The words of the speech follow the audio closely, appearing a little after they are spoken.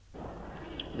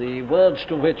The words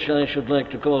to which I should like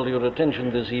to call your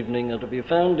attention this evening are to be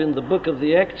found in the book of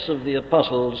the Acts of the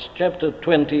Apostles, chapter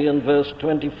 20 and verse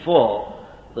 24,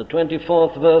 the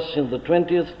 24th verse in the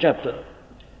 20th chapter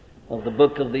of the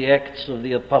book of the Acts of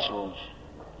the Apostles.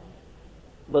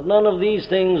 But none of these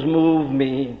things move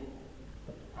me,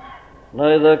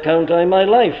 neither count I my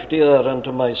life dear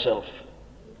unto myself,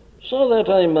 so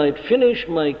that I might finish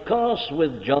my course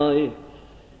with joy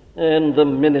and the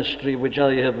ministry which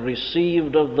I have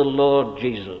received of the Lord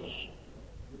Jesus,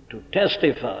 to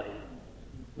testify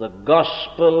the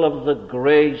gospel of the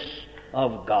grace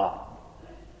of God.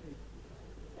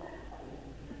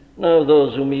 Now,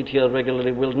 those who meet here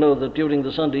regularly will know that during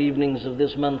the Sunday evenings of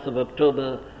this month of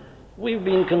October, we've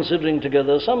been considering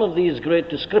together some of these great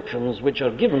descriptions which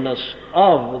are given us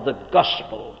of the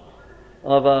gospel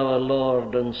of our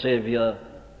Lord and Savior,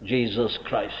 Jesus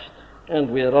Christ. And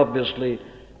we are obviously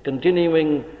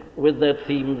continuing with that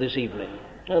theme this evening.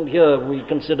 And here we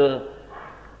consider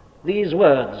these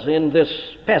words in this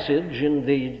passage in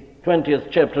the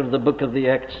 20th chapter of the book of the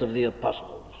Acts of the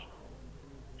Apostles.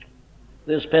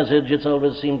 This passage, it's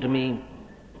always seemed to me,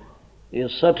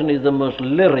 is certainly the most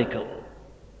lyrical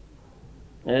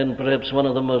and perhaps one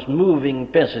of the most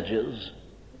moving passages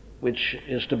which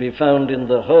is to be found in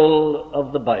the whole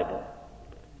of the Bible.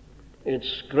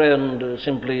 It's grand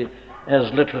simply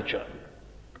as literature.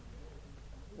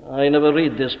 I never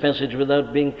read this passage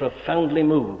without being profoundly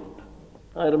moved.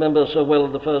 I remember so well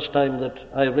the first time that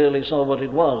I really saw what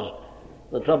it was.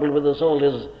 The trouble with us all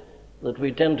is that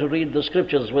we tend to read the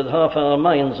Scriptures with half our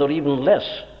minds or even less,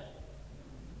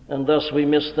 and thus we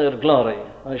miss their glory.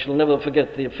 I shall never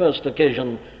forget the first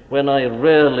occasion when I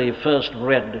really first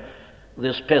read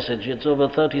this passage. It's over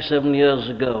 37 years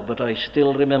ago, but I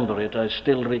still remember it. I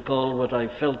still recall what I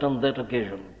felt on that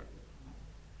occasion.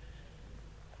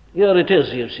 Here it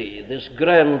is, you see, this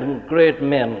grand and great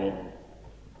man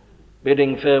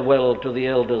bidding farewell to the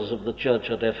elders of the church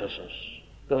at Ephesus,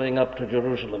 going up to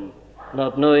Jerusalem,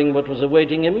 not knowing what was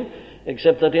awaiting him,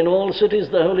 except that in all cities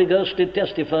the Holy Ghost did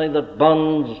testify that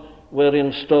bonds were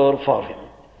in store for him.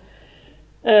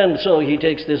 And so he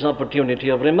takes this opportunity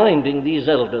of reminding these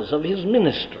elders of his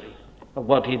ministry, of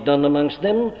what he'd done amongst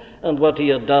them and what he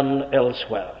had done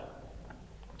elsewhere.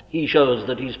 He shows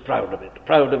that he's proud of it,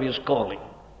 proud of his calling.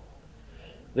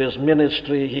 This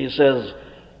ministry, he says,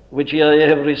 which I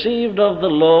have received of the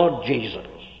Lord Jesus.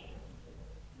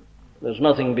 There's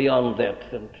nothing beyond that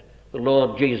the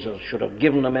Lord Jesus should have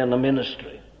given a man a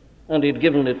ministry, and he'd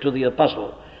given it to the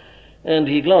apostle, and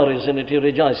he glories in it, he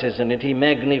rejoices in it, he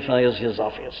magnifies his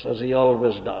office, as he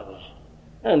always does,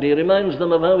 and he reminds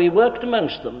them of how he worked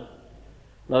amongst them,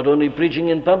 not only preaching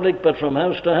in public, but from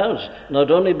house to house,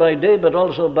 not only by day, but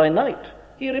also by night.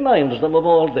 He reminds them of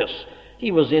all this.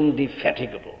 He was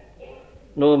indefatigable.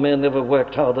 No man ever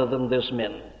worked harder than this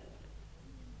man.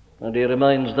 And he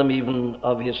reminds them even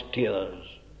of his tears.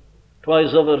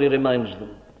 Twice over he reminds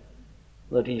them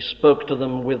that he spoke to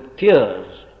them with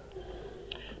tears.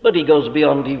 But he goes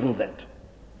beyond even that.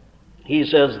 He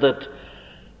says that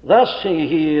thus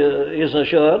he is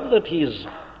assured that he's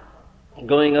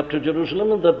going up to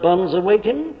Jerusalem and that bonds await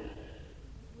him.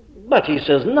 But he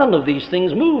says, none of these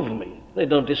things move me. They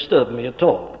don't disturb me at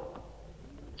all.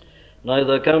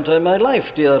 Neither count I my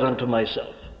life dear unto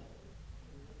myself.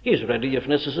 He's ready, if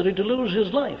necessary, to lose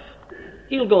his life.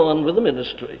 He'll go on with the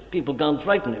ministry. People can't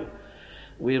frighten him.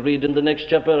 We read in the next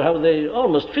chapter how they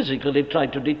almost physically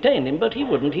tried to detain him, but he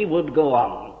wouldn't. He would go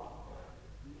on.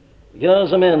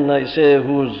 Here's a man, I say,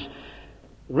 who's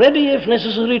ready, if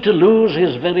necessary, to lose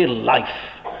his very life.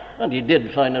 And he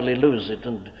did finally lose it,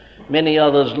 and many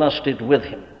others lost it with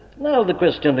him. Now the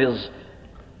question is,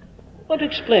 what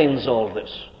explains all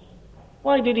this?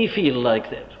 Why did he feel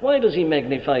like that? Why does he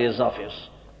magnify his office?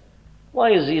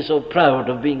 Why is he so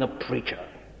proud of being a preacher?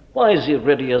 Why is he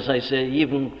ready, as I say,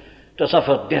 even to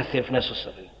suffer death if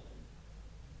necessary,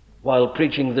 while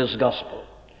preaching this gospel?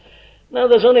 Now,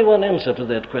 there's only one answer to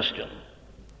that question,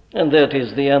 and that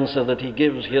is the answer that he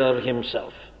gives here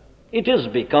himself. It is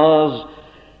because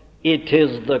it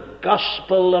is the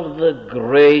gospel of the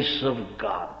grace of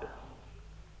God.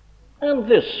 And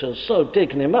this has so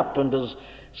taken him up and has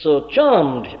so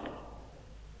charmed him,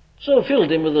 so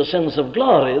filled him with a sense of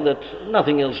glory that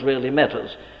nothing else really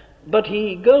matters. But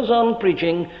he goes on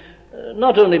preaching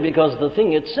not only because the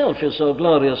thing itself is so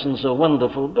glorious and so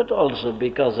wonderful, but also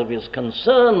because of his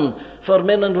concern for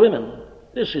men and women.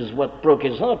 This is what broke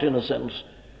his heart, in a sense.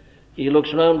 He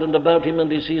looks round and about him and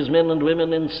he sees men and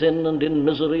women in sin and in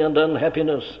misery and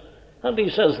unhappiness. And he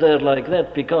says they're like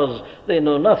that because they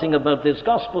know nothing about this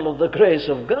gospel of the grace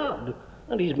of God.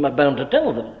 And he's bound to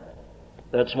tell them.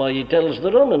 That's why he tells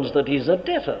the Romans that he's a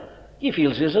debtor. He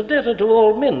feels he's a debtor to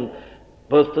all men,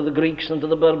 both to the Greeks and to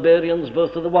the barbarians,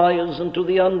 both to the wise and to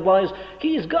the unwise.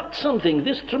 He's got something,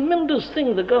 this tremendous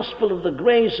thing, the gospel of the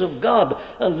grace of God,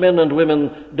 and men and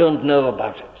women don't know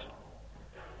about it.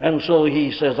 And so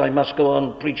he says, I must go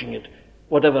on preaching it,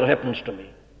 whatever happens to me.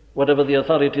 Whatever the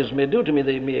authorities may do to me,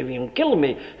 they may even kill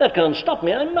me. That can't stop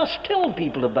me. I must tell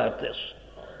people about this.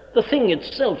 The thing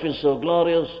itself is so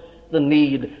glorious. The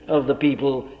need of the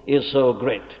people is so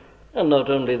great. And not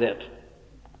only that,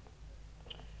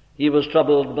 he was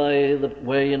troubled by the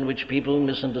way in which people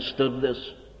misunderstood this.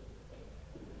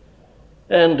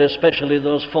 And especially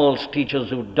those false teachers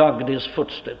who dogged his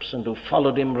footsteps and who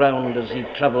followed him round as he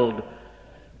traveled,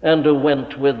 and who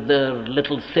went with their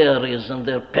little theories and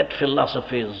their pet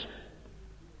philosophies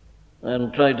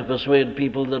and tried to persuade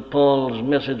people that Paul's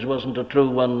message wasn't a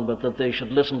true one, but that they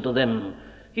should listen to them.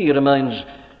 He reminds,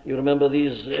 you remember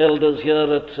these elders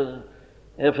here at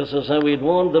Ephesus, how he'd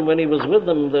warned them when he was with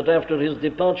them that after his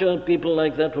departure, people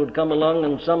like that would come along,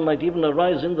 and some might even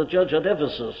arise in the church at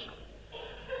Ephesus.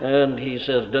 And he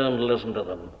says, don't listen to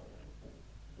them.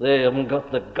 They haven't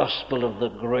got the gospel of the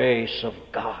grace of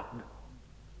God.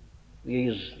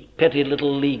 These petty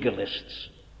little legalists.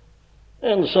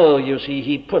 And so, you see,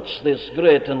 he puts this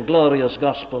great and glorious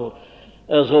gospel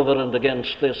as over and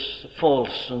against this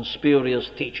false and spurious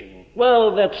teaching.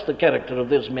 Well, that's the character of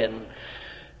these men.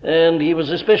 And he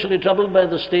was especially troubled by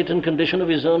the state and condition of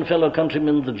his own fellow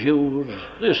countrymen, the Jews.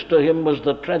 This to him was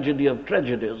the tragedy of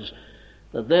tragedies,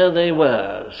 that there they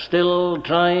were, still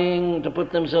trying to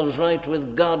put themselves right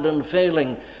with God and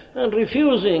failing, and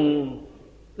refusing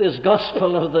this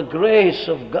gospel of the grace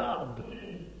of God.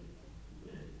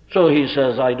 So he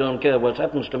says, I don't care what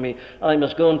happens to me. I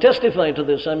must go and testify to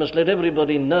this. I must let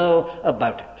everybody know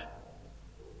about it.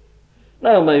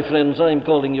 Now, my friends, I'm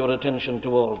calling your attention to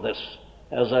all this,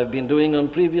 as I've been doing on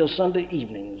previous Sunday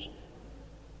evenings,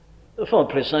 for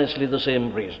precisely the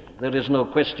same reason. There is no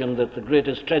question that the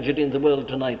greatest tragedy in the world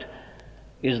tonight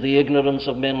is the ignorance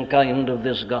of mankind of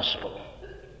this gospel.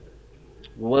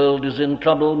 The world is in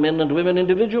trouble. Men and women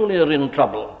individually are in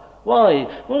trouble.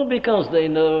 Why? Well, because they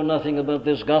know nothing about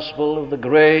this gospel of the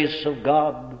grace of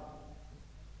God.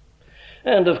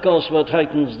 And, of course, what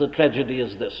heightens the tragedy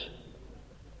is this,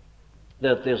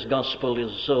 that this gospel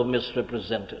is so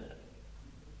misrepresented.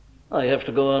 I have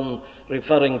to go on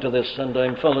referring to this, and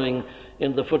I'm following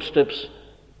in the footsteps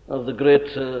of the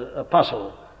great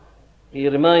apostle. He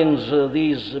reminds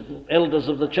these elders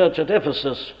of the church at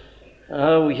Ephesus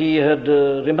how he had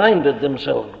reminded them,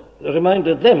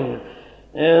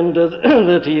 and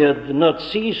that he had not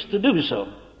ceased to do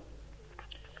so,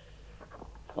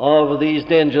 of these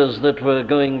dangers that were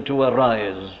going to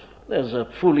arise. There's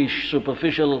a foolish,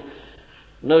 superficial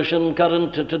notion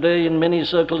current today in many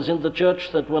circles in the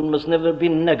church that one must never be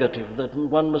negative, that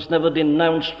one must never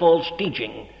denounce false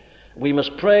teaching. We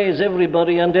must praise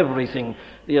everybody and everything.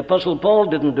 The Apostle Paul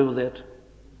didn't do that.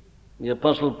 The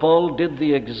Apostle Paul did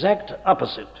the exact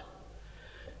opposite.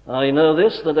 I know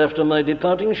this, that after my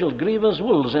departing shall grievous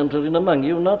wolves enter in among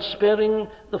you, not sparing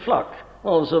the flock.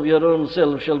 Also of your own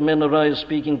selves shall men arise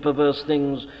speaking perverse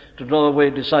things to draw away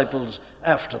disciples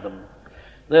after them.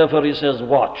 Therefore he says,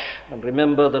 watch, and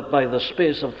remember that by the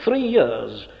space of 3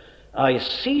 years I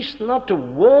ceased not to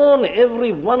warn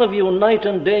every one of you night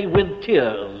and day with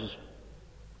tears.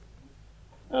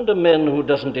 And a man who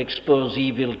doesn't expose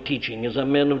evil teaching is a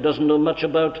man who doesn't know much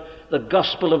about the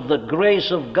gospel of the grace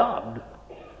of God.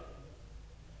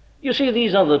 You see,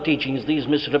 these other teachings, these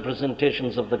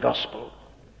misrepresentations of the gospel,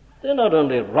 they're not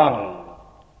only wrong,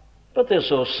 but they're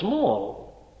so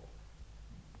small.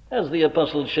 As the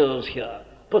apostle shows here,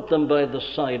 put them by the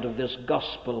side of this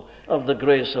gospel of the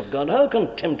grace of God. How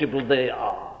contemptible they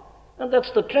are. And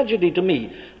that's the tragedy to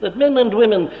me, that men and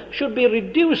women should be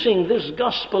reducing this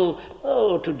gospel,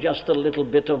 to just a little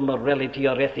bit of morality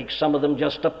or ethics, some of them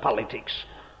just to politics.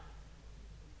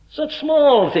 Such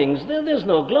small things, there's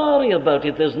no glory about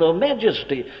it, there's no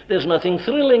majesty, there's nothing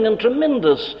thrilling and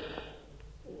tremendous.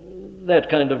 That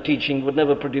kind of teaching would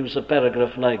never produce a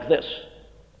paragraph like this.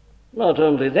 Not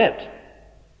only that,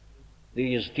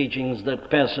 these teachings that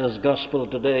pass as gospel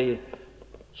today,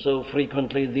 so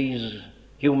frequently these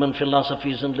human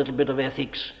philosophies and a little bit of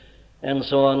ethics and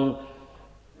so on,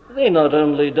 they not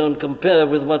only don't compare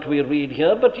with what we read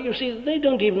here, but you see, they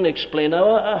don't even explain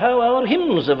how our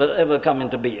hymns ever come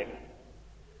into being.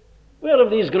 Where have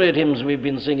these great hymns we've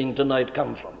been singing tonight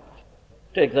come from?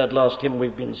 Take that last hymn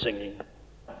we've been singing.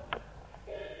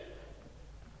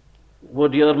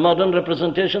 Would your modern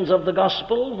representations of the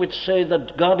gospel, which say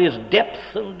that God is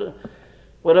depth and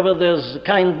Wherever there's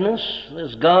kindness,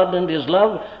 there's God and his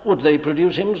love. Would they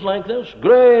produce hymns like this?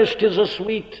 Grace, 'tis a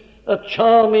sweet, a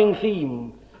charming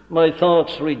theme. My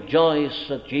thoughts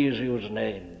rejoice at Jesus'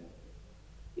 name.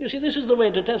 You see, this is the way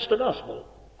to test the gospel,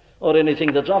 or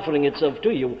anything that's offering itself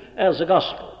to you as a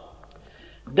gospel.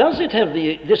 Does it have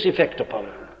this effect upon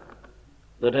you,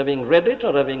 that having read it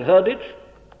or having heard it,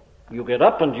 you get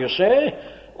up and you say,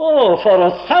 oh, for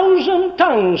 1,000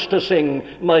 tongues to sing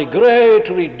my great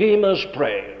Redeemer's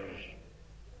praise.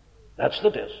 That's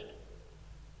the test.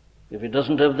 If it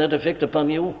doesn't have that effect upon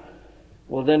you,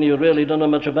 well, then you really don't know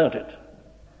much about it.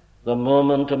 The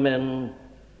moment a man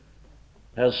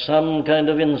has some kind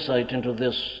of insight into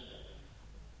this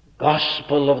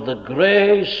gospel of the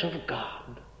grace of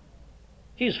God,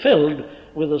 he's filled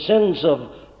with a sense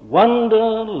of wonder,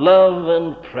 love,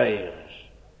 and praise,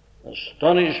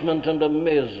 astonishment and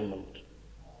amazement,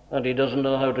 and he doesn't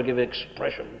know how to give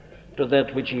expression to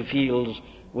that which he feels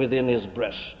within his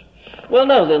breast. Well,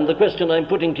 now then, the question I'm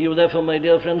putting to you, therefore, my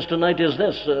dear friends, tonight is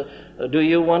this. Do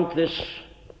you want this?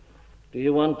 Do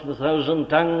you want the 1,000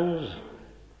 tongues?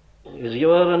 Is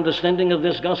your understanding of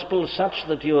this gospel such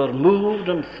that you are moved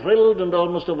and thrilled and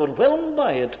almost overwhelmed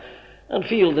by it and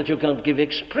feel that you can't give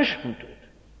expression to it?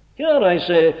 Here, I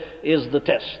say, is the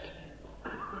test.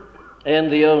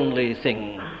 And the only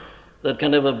thing that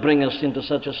can ever bring us into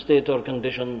such a state or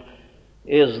condition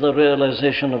is the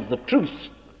realization of the truth,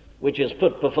 which is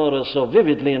put before us so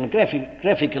vividly and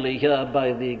graphically here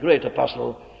by the great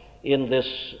apostle in this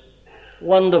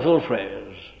wonderful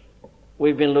phrase.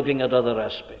 We've been looking at other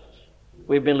aspects.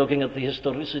 We've been looking at the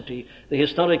historicity, the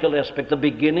historical aspect, the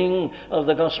beginning of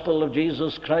the gospel of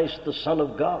Jesus Christ, the Son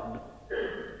of God.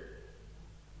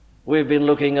 We've been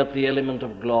looking at the element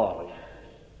of glory.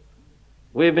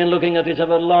 We've been looking at its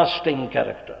everlasting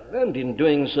character, and in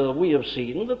doing so we have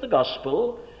seen that the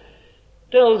gospel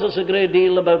tells us a great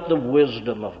deal about the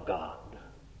wisdom of God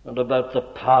and about the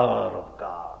power of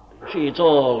God. See, it's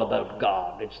all about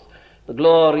God. It's the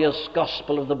glorious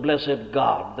gospel of the blessed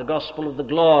God, the gospel of the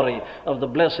glory of the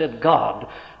blessed God.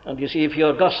 And you see, if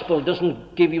your gospel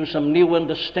doesn't give you some new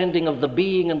understanding of the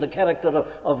being and the character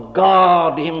of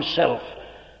God himself,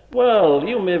 well,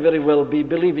 you may very well be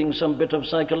believing some bit of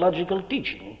psychological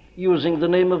teaching using the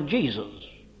name of Jesus.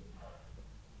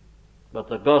 But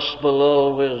the gospel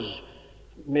always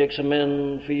makes a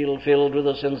man feel filled with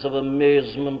a sense of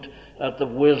amazement at the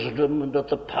wisdom and at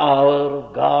the power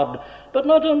of God. But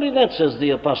not only that, says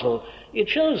the apostle, it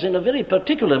shows in a very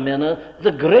particular manner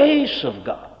the grace of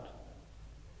God.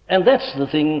 And that's the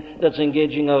thing that's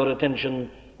engaging our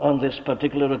attention on this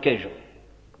particular occasion.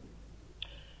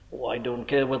 Oh, I don't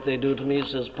care what they do to me,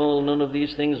 says Paul, none of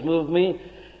these things move me.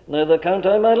 Neither count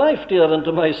I my life dear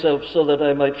unto myself, so that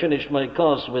I might finish my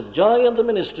course with joy and the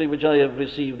ministry which I have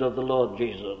received of the Lord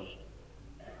Jesus,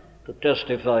 to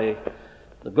testify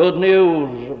the good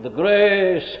news of the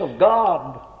grace of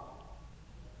God.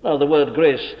 Now, the word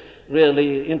grace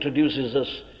really introduces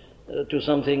us to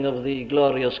something of the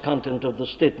glorious content of the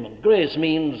statement. Grace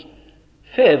means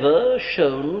favor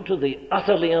shown to the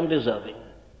utterly undeserving.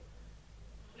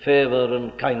 Favor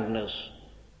and kindness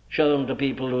shown to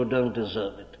people who don't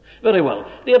deserve it. Very well.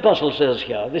 The apostle says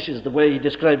here, this is the way he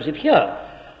describes it here,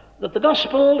 that the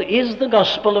gospel is the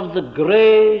gospel of the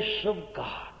grace of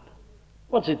God.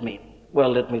 What's it mean?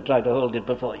 Well, let me try to hold it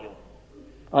before you.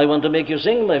 I want to make you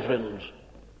sing, my friends.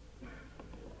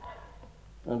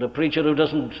 And a preacher who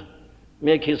doesn't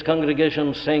make his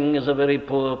congregation sing is a very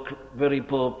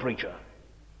poor preacher.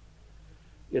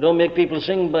 You don't make people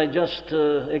sing by just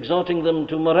exhorting them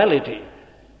to morality.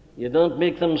 You don't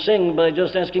make them sing by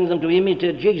just asking them to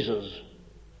imitate Jesus.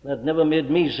 That never made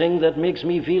me sing. That makes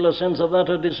me feel a sense of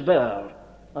utter despair.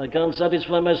 I can't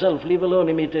satisfy myself, leave alone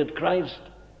imitate Christ.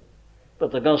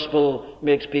 But the gospel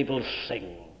makes people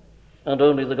sing. And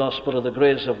only the gospel of the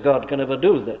grace of God can ever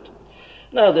do that.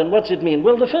 Now then, what's it mean?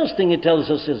 Well, the first thing it tells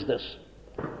us is this: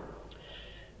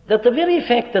 that the very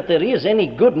fact that there is any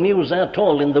good news at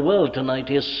all in the world tonight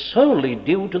is solely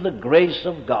due to the grace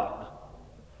of God.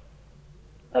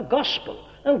 A gospel.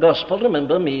 And gospel,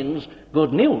 remember, means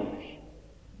good news.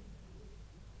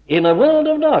 In a world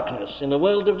of darkness, in a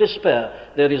world of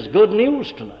despair, there is good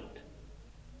news tonight.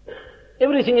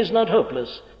 Everything is not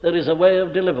hopeless. There is a way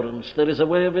of deliverance. There is a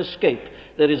way of escape.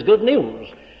 There is good news.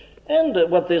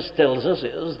 And what this tells us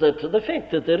is that the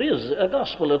fact that there is a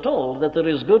gospel at all, that there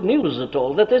is good news at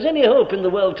all, that there's any hope in the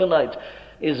world tonight,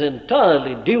 is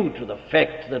entirely due to the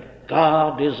fact that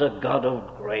God is a God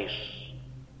of grace.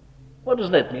 What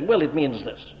does that mean? Well, it means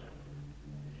this: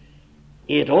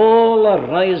 it all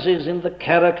arises in the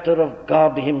character of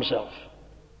God himself.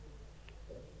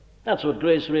 That's what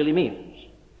grace really means.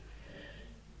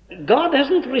 God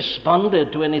hasn't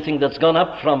responded to anything that's gone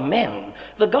up from men.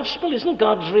 The gospel isn't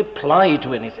God's reply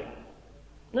to anything.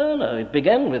 No, it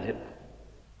began with him.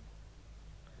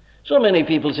 So many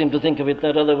people seem to think of it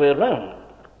that other way around,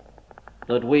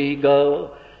 that we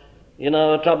go in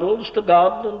our troubles to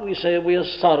God and we say we are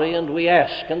sorry and we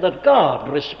ask, and that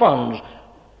God responds.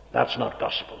 That's not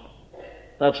gospel.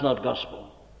 That's not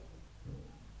gospel.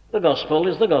 The gospel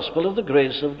is the gospel of the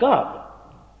grace of God.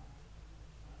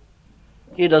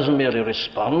 He doesn't merely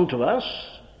respond to us,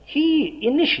 he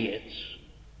initiates.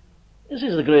 This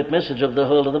is the great message of the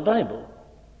whole of the Bible.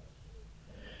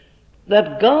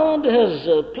 That God has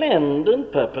planned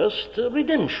and purposed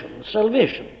redemption,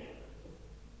 salvation,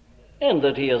 and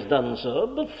that he has done so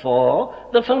before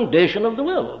the foundation of the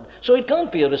world. So it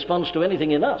can't be a response to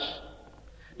anything in us,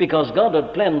 because God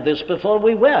had planned this before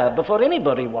we were, before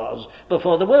anybody was,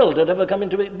 before the world had ever come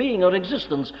into being or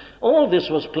existence. All this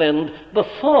was planned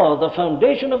before the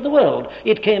foundation of the world.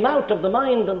 It came out of the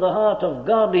mind and the heart of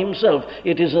God himself.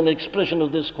 It is an expression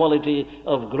of this quality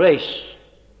of grace.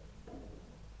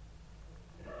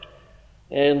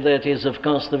 And that is, of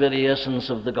course, the very essence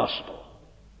of the gospel.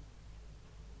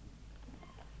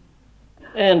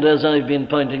 And as I've been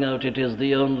pointing out, it is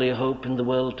the only hope in the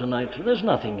world tonight. There's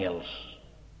nothing else.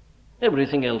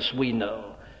 Everything else we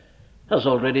know has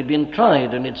already been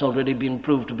tried, and it's already been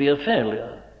proved to be a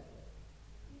failure.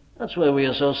 That's why we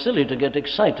are so silly to get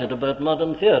excited about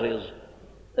modern theories.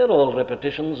 They're all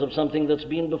repetitions of something that's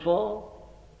been before.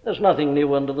 There's nothing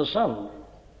new under the sun.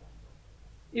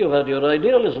 You've had your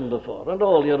idealism before, and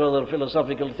all your other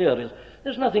philosophical theories.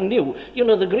 There's nothing new. You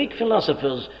know, the Greek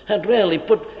philosophers had rarely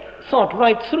put thought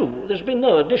right through. There's been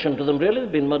no addition to them, really.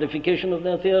 There's been modification of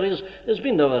their theories. There's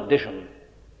been no addition.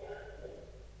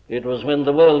 It was when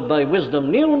the world by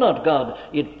wisdom knew not God,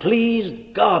 it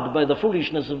pleased God by the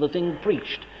foolishness of the thing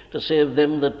preached to save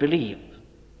them that believe.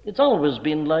 It's always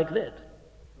been like that.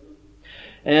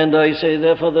 And I say,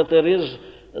 therefore, that there is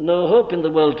no hope in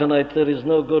the world tonight. There is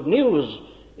no good news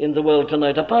in the world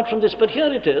tonight apart from this. But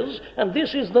here it is, and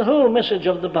this is the whole message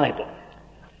of the Bible.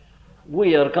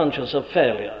 We are conscious of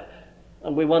failure,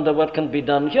 and we wonder what can be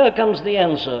done. Here comes the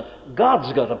answer.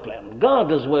 God's got a plan. God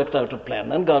has worked out a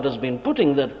plan, and God has been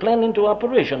putting that plan into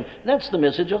operation. That's the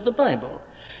message of the Bible.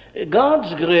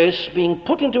 God's grace being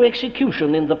put into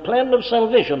execution in the plan of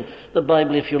salvation. The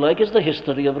Bible, if you like, is the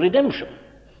history of redemption.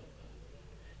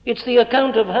 It's the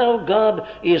account of how God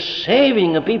is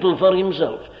saving a people for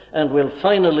himself and will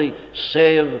finally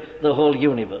save the whole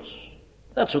universe.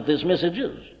 That's what this message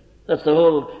is. That's the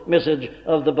whole message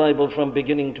of the Bible from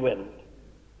beginning to end.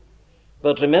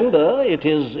 But remember, it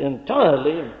is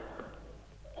entirely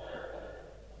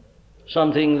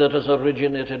something that has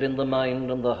originated in the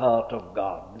mind and the heart of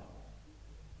God.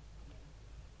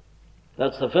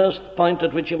 That's the first point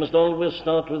at which you must always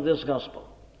start with this gospel.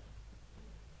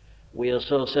 We are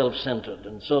so self-centered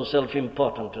and so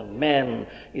self-important, and man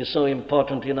is so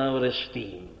important in our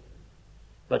esteem.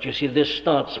 But you see, this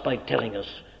starts by telling us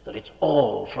that it's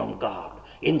all from God.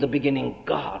 In the beginning,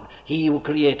 God, he who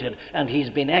created, and he's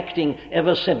been acting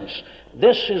ever since.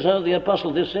 This is how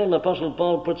this same apostle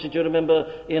Paul puts it. You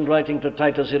remember, in writing to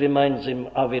Titus, he reminds him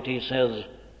of it. He says,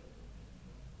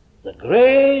 "The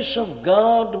grace of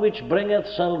God which bringeth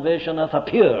salvation hath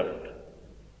appeared."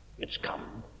 It's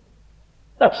come.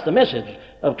 That's the message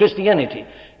of Christianity.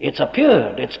 It's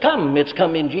appeared, it's come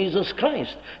in Jesus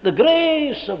Christ. The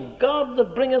grace of God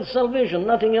that bringeth salvation,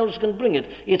 nothing else can bring it.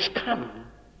 It's come.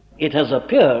 It has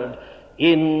appeared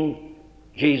in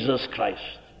Jesus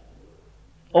Christ.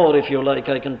 Or if you like,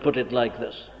 I can put it like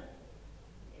this.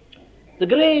 The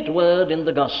great word in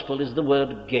the gospel is the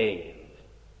word gave.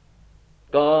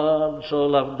 God so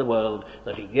loved the world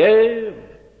that he gave.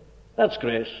 That's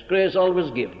grace. Grace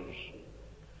always gives.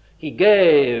 He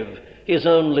gave his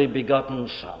only begotten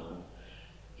Son.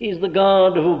 He's the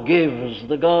God who gives,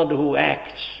 the God who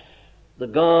acts, the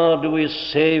God who is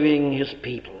saving his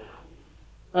people.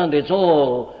 And it's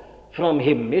all from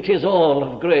him. It is all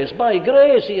of grace. By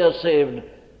grace he has saved.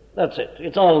 That's it.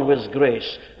 It's always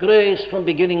grace. Grace from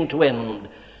beginning to end.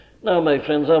 Now, my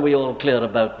friends, are we all clear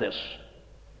about this?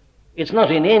 It's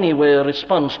not in any way a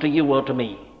response to you or to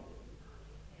me.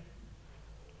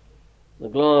 The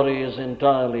glory is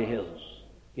entirely his.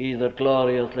 He that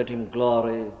glorieth, let him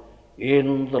glory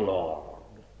in the Lord.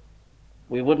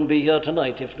 We wouldn't be here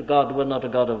tonight if God were not a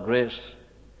God of grace.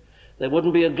 There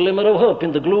wouldn't be a glimmer of hope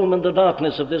in the gloom and the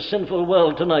darkness of this sinful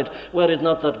world tonight, were it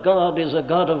not that God is a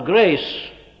God of grace.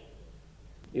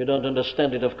 You don't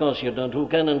understand it, of course you don't. Who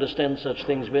can understand such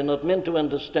things? We're not meant to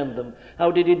understand them.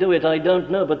 How did he do it? I don't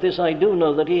know, but this I do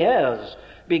know, that he has.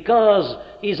 Because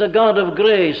he's a God of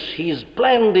grace, he's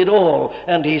planned it all,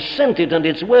 and he's sent it, and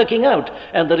it's working out.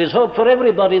 And there is hope for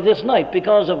everybody this night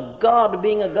because of God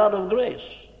being a God of grace.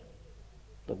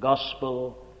 The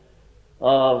gospel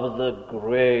of the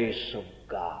grace of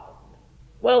God.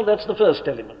 Well, that's the first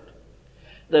element,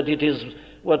 that it is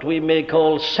what we may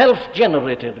call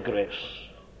self-generated grace,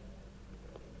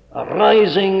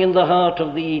 arising in the heart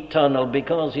of the eternal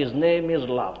because his name is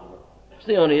love. It's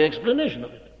the only explanation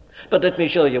of it. But let me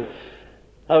show you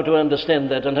how to understand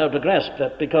that and how to grasp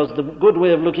that, because the good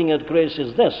way of looking at grace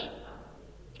is this.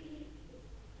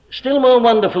 Still more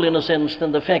wonderful in a sense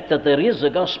than the fact that there is a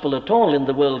gospel at all in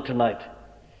the world tonight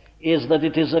is that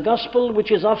it is a gospel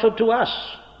which is offered to us,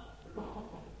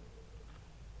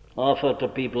 offered to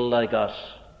people like us.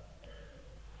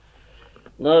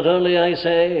 Not only, I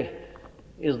say,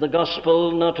 is the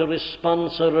gospel not a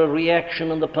response or a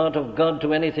reaction on the part of God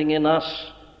to anything in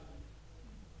us,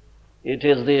 it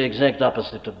is the exact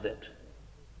opposite of that.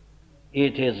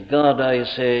 It is God, I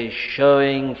say,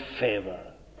 showing favor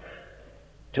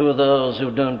to those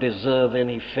who don't deserve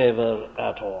any favor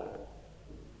at all.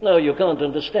 No, you can't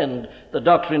understand the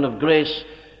doctrine of grace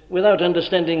without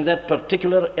understanding that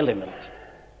particular element.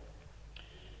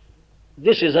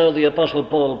 This is how the Apostle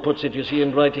Paul puts it, you see,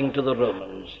 in writing to the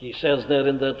Romans. He says there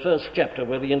in that first chapter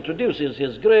where he introduces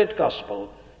his great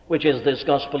gospel, which is this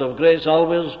gospel of grace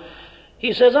always,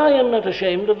 he says, I am not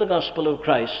ashamed of the gospel of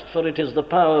Christ, for it is the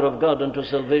power of God unto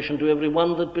salvation to every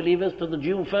one that believeth, to the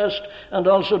Jew first, and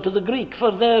also to the Greek. For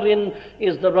therein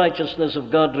is the righteousness of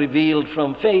God revealed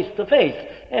from faith to faith,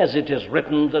 as it is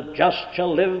written, the just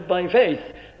shall live by faith.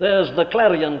 There's the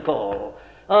clarion call.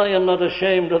 I am not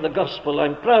ashamed of the gospel.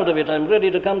 I'm proud of it. I'm ready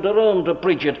to come to Rome to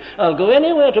preach it. I'll go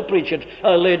anywhere to preach it.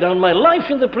 I'll lay down my life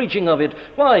in the preaching of it.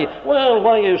 Why? Well,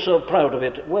 why are you so proud of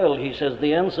it? Well, he says,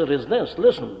 the answer is this.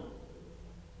 Listen.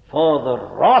 For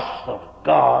the wrath of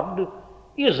God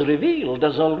is revealed,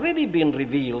 has already been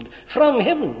revealed from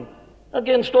heaven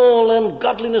against all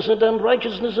ungodliness and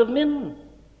unrighteousness of men.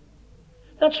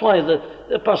 That's why the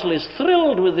apostle is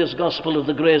thrilled with this gospel of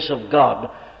the grace of God.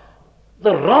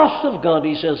 The wrath of God,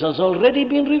 he says, has already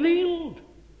been revealed.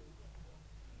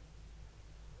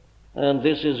 And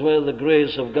this is where the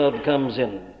grace of God comes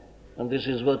in. And this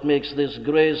is what makes this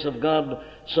grace of God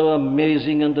so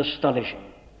amazing and astonishing.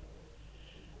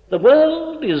 The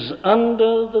world is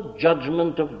under the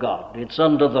judgment of God. It's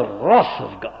under the wrath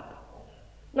of God.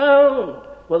 Now,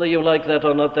 whether you like that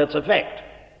or not, that's a fact.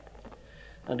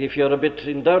 And if you're a bit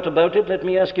in doubt about it, let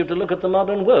me ask you to look at the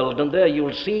modern world, and there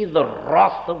you'll see the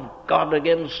wrath of God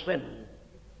against sin.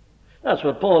 That's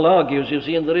what Paul argues, you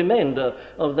see, in the remainder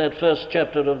of that first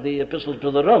chapter of the Epistle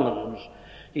to the Romans.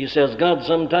 He says God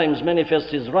sometimes manifests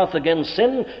his wrath against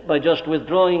sin by just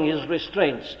withdrawing his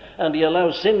restraints, and he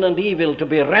allows sin and evil to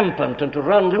be rampant and to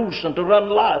run loose and to run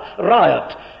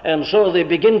riot, and so they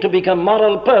begin to become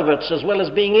moral perverts as well as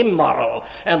being immoral,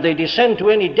 and they descend to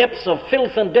any depths of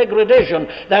filth and degradation.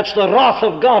 That's the wrath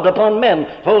of God upon men,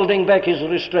 holding back his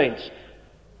restraints.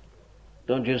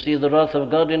 Don't you see the wrath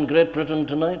of God in Great Britain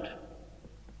tonight?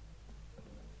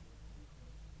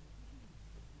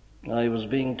 I was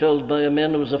being told by a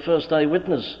man who was a first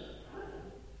eyewitness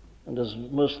and has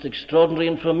most extraordinary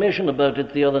information about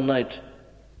it the other night,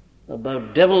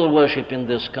 about devil worship in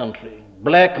this country,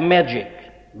 black magic,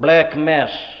 black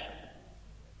mass.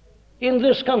 In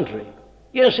this country,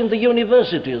 yes, in the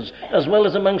universities, as well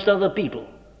as amongst other people.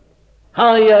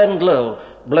 High and low,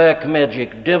 black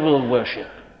magic, devil worship,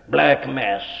 black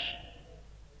mass.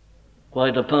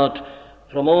 Quite apart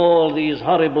from all these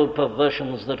horrible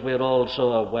perversions that we're all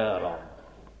so aware of.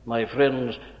 My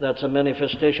friends, that's a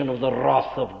manifestation of the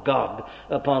wrath of God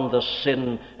upon the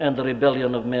sin and the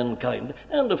rebellion of mankind.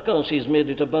 And of course he's made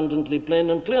it abundantly plain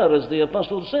and clear, as the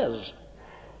apostle says.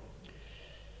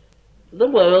 The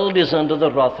world is under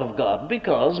the wrath of God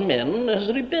because man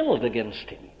has rebelled against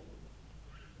him.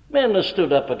 Man has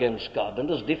stood up against God and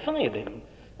has defied him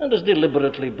and has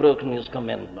deliberately broken his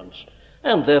commandments.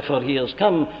 And therefore he has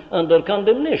come under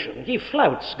condemnation. He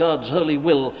flouts God's holy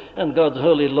will and God's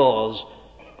holy laws.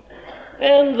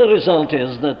 And the result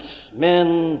is that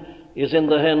man is in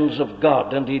the hands of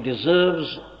God and he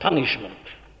deserves punishment.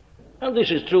 And this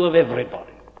is true of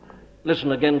everybody.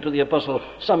 Listen again to the apostle,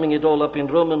 summing it all up in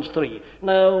Romans 3.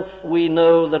 Now we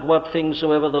know that what things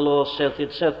soever the law saith,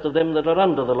 it saith to them that are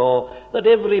under the law, that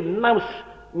every mouth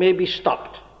may be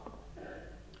stopped,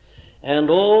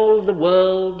 and all the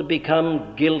world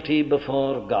become guilty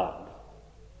before God.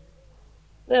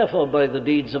 Therefore, by the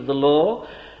deeds of the law,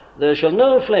 there shall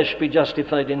no flesh be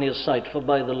justified in his sight, for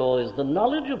by the law is the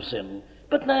knowledge of sin.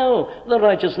 But now the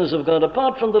righteousness of God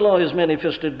apart from the law is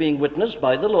manifested, being witnessed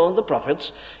by the law and the prophets,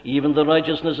 even the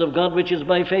righteousness of God which is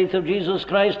by faith of Jesus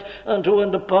Christ unto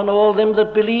and upon all them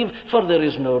that believe. For there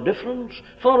is no difference,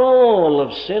 for all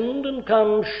have sinned and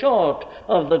come short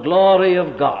of the glory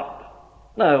of God.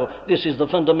 Now, this is the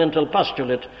fundamental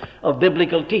postulate of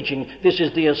biblical teaching. This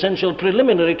is the essential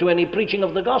preliminary to any preaching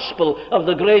of the gospel of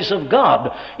the grace of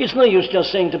God. It's no use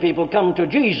just saying to people, come to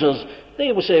Jesus.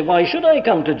 They will say, why should I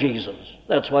come to Jesus?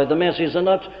 That's why the masses are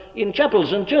not in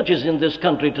chapels and churches in this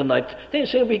country tonight. They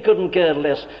say we couldn't care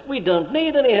less. We don't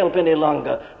need any help any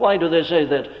longer. Why do they say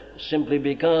that? Simply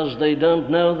because they don't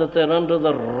know that they're under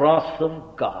the wrath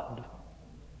of God.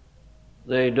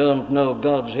 They don't know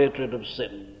God's hatred of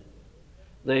sin.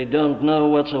 They don't know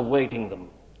what's awaiting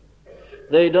them.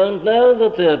 They don't know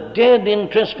that they're dead in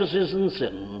trespasses and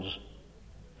sins.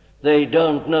 They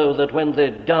don't know that when they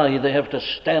die they have to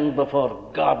stand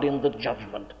before God in the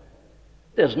judgment.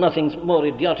 There's nothing more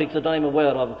idiotic that I'm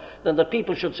aware of than that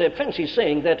people should say, fancy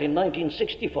saying that in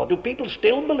 1964. Do people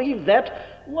still believe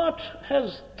that? What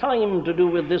has time to do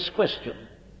with this question?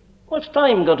 What's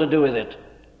time got to do with it?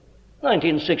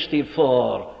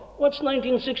 1964. What's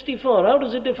 1964? How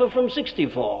does it differ from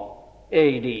 64?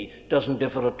 AD doesn't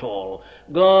differ at all.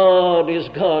 God is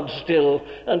God still,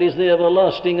 and is the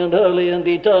everlasting and holy and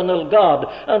eternal God,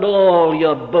 and all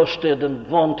your boasted and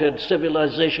vaunted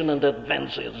civilization and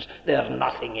advances, they're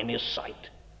nothing in his sight.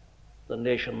 The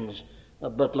nations are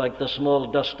but like the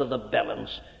small dust of the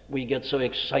balance. We get so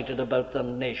excited about the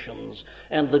nations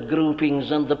and the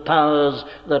groupings and the powers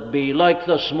that be, like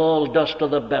the small dust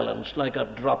of the balance, like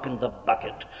a drop in the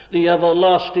bucket. The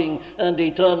everlasting and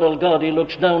eternal God, he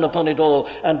looks down upon it all,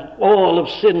 and all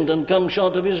have sinned and come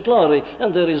short of his glory,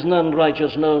 and there is none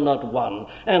righteous, no, not one.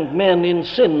 And men in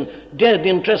sin, dead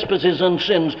in trespasses and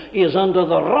sins, is under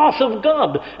the wrath of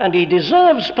God, and he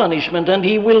deserves punishment, and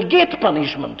he will get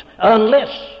punishment,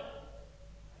 unless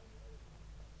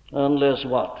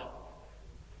what?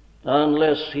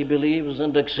 Unless he believes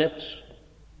and accepts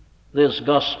this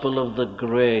gospel of the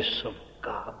grace of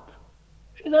God.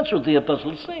 See, that's what the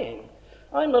apostle's saying.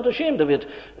 I'm not ashamed of it.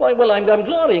 Why, well, I'm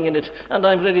glorying in it, and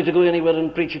I'm ready to go anywhere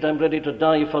and preach it. I'm ready to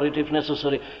die for it if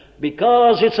necessary,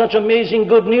 because it's such amazing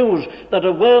good news that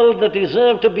a world that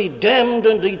deserved to be damned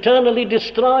and eternally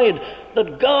destroyed,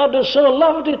 that God has so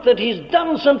loved it that he's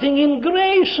done something in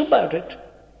grace about it.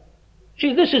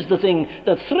 See, this is the thing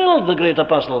that thrilled the great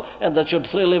apostle, and that should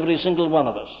thrill every single one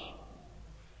of us.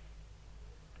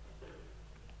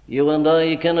 You and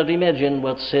I cannot imagine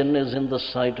what sin is in the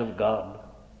sight of God.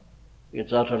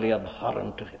 It's utterly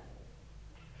abhorrent to him.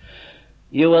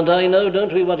 You and I know,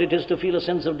 don't we, what it is to feel a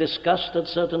sense of disgust at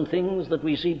certain things that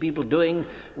we see people doing.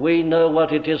 We know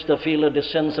what it is to feel a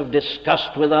sense of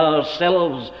disgust with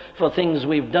ourselves for things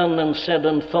we've done and said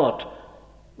and thought.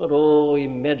 But oh,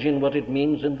 imagine what it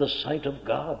means in the sight of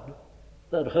God,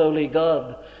 that holy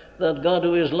God, that God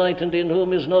who is light and in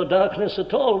whom is no darkness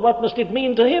at all. What must it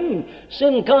mean to him?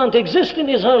 Sin can't exist in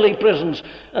his holy presence.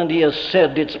 And he has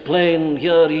said, it's plain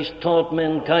here, he's taught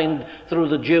mankind through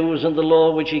the Jews and the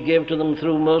law which he gave to them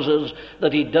through Moses,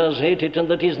 that he does hate it and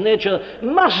that his nature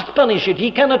must punish it. He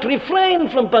cannot refrain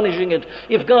from punishing it.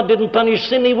 If God didn't punish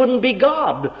sin, he wouldn't be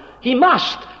God. He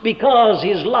must, because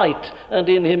he's light and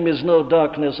in him is no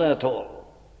darkness at all.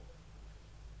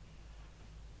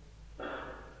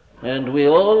 And we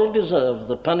all deserve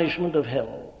the punishment of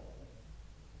hell.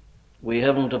 We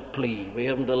haven't a plea, we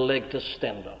haven't a leg to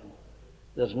stand on.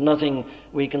 There's nothing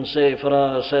we can say for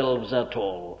ourselves at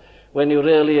all. When you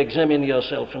really examine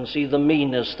yourself and see the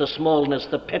meanness, the smallness,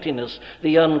 the pettiness,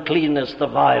 the uncleanness, the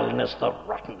vileness, the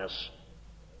rottenness.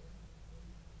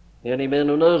 Any man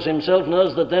who knows himself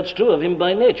knows that that's true of him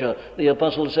by nature. The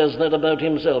apostle says that about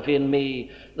himself. In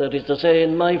me, that is to say,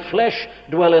 in my flesh,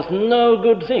 dwelleth no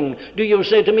good thing. Do you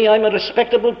say to me, I'm a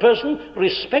respectable person?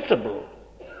 Respectable?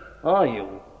 Are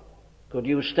you? Could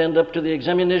you stand up to the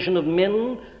examination of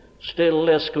men? Still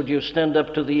less could you stand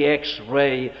up to the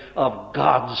X-ray of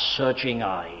God's searching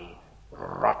eye.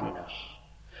 Rottenness.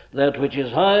 That which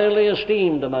is highly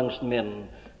esteemed amongst men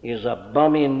is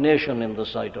abomination in the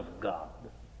sight of God.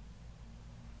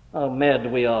 How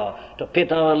mad we are to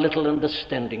pit our little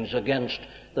understandings against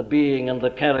the being and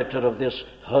the character of this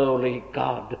holy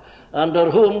God,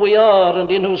 under whom we are and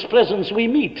in whose presence we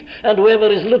meet, and whoever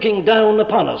is looking down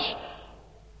upon us.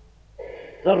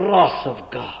 The wrath of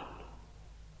God.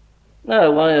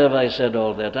 Now, why have I said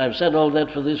all that? I've said all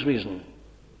that for this reason.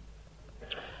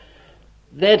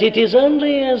 That it is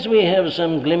only as we have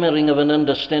some glimmering of an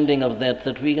understanding of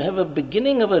that we have a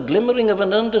beginning of a glimmering of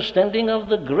an understanding of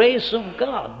the grace of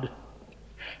God.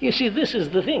 You see, this is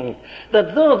the thing,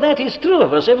 that though that is true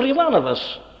of us, every one of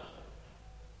us,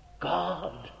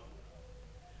 God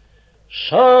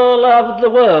so loved the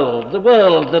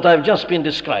world that I've just been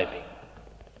describing,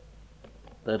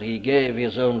 that he gave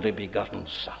his only begotten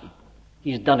Son.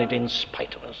 He's done it in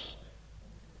spite of us.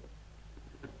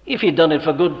 If he'd done it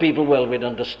for good people, well, we'd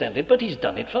understand it, but he's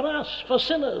done it for us, for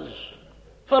sinners,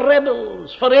 for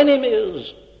rebels, for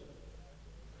enemies,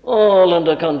 all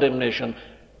under condemnation.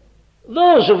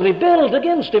 Those who've rebelled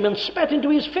against him and spat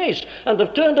into his face and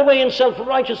have turned away in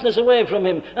self-righteousness away from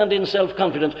him and in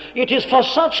self-confidence. It is for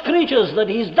such creatures that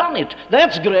he's done it.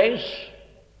 That's grace.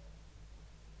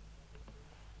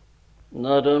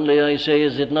 Not only, I say,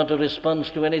 is it not a response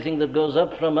to anything that goes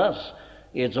up from us,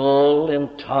 it's all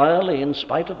entirely in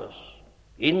spite of us.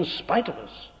 In spite of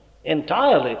us.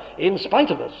 Entirely in spite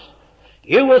of us.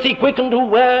 You hath he quickened who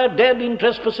were dead in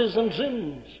trespasses and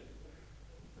sins.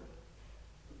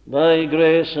 By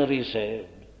grace are ye saved.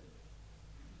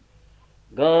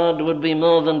 God would be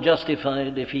more than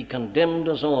justified if he condemned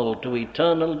us all to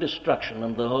eternal destruction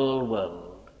and the whole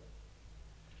world.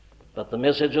 But the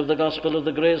message of the gospel of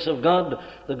the grace of God,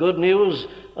 the good news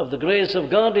of the grace of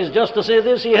God, is just to say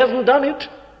this: he hasn't done it.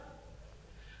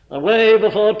 Away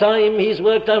before time he's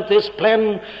worked out this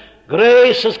plan.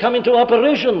 Grace has come into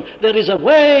operation. There is a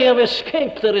way of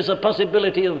escape. There is a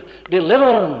possibility of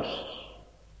deliverance.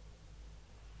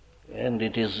 And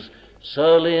it is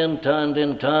solely and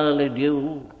entirely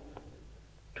due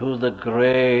to the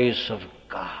grace of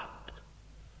God.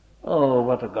 Oh,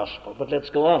 what a gospel. But let's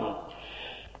go on.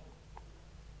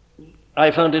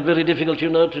 I found it very difficult, to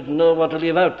know what to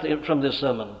leave out from this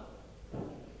sermon.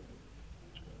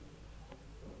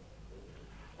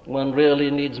 One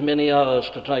really needs many hours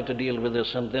to try to deal with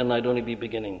this, and then I'd only be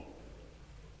beginning.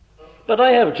 But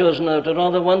I have chosen out a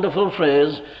rather wonderful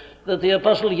phrase that the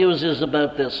apostle uses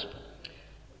about this.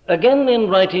 Again, in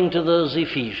writing to those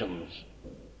Ephesians,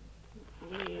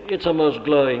 it's a most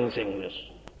glowing thing, this.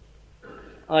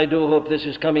 I do hope this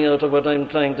is coming out of what I'm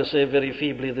trying to say very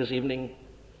feebly this evening.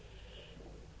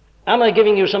 Am I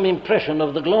giving you some impression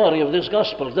of the glory of this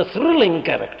gospel, the thrilling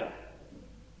character?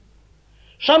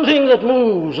 Something that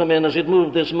moves a man as it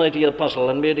moved this mighty apostle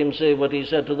and made him say what he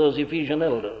said to those Ephesian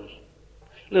elders.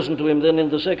 Listen to him then in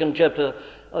the 2nd chapter,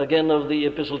 again, of the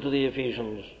epistle to the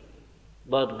Ephesians.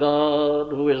 But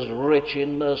God, who is rich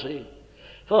in mercy,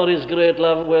 for his great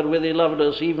love wherewith he loved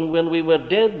us, even when we were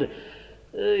dead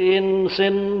in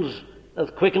sins,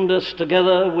 hath quickened us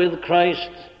together with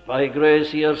Christ. By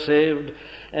grace ye are saved,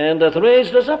 and hath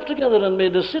raised us up together and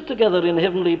made us sit together in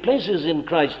heavenly places in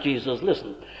Christ Jesus.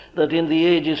 Listen, that in the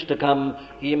ages to come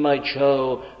he might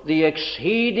show the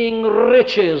exceeding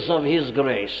riches of his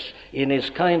grace in his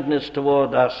kindness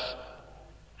toward us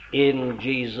in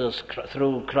Jesus,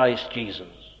 through Christ Jesus.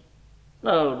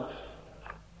 Now,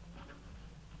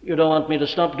 you don't want me to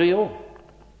stop, do you?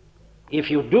 If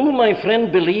you do, my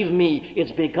friend, believe me,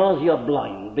 it's because you're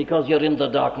blind, because you're in the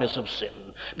darkness of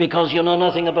sin, because you know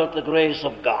nothing about the grace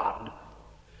of God.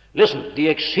 Listen, the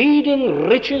exceeding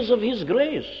riches of his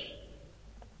grace.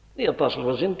 The apostle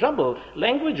was in trouble.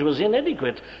 Language was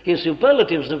inadequate. His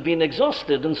superlatives have been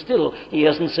exhausted, and still he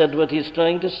hasn't said what he's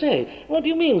trying to say. What do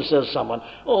you mean, says someone?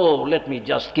 Oh, let me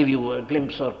just give you a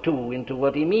glimpse or two into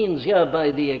what he means here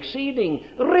by the exceeding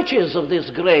riches of this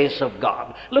grace of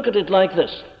God. Look at it like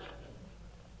this.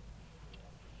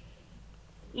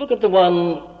 Look at the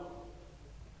one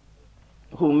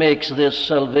who makes this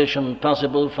salvation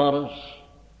possible for us.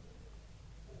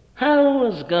 How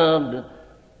has God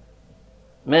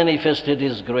manifested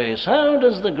his grace? How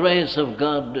does the grace of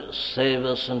God save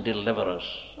us and deliver us?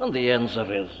 And the answer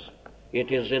is,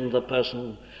 it is in the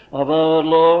person of our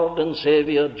Lord and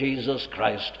Savior Jesus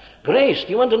Christ. Grace,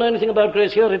 do you want to know anything about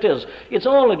grace? Here it is. It's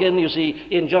all again, you see,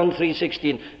 in John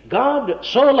 3:16. God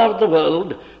so loved the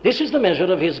world, this is the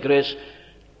measure of his grace,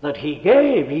 that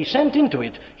he sent into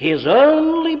it his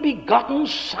only begotten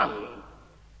Son,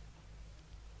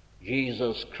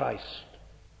 Jesus Christ,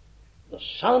 the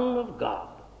Son of God.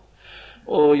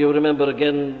 Oh, you remember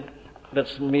again,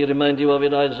 let me remind you of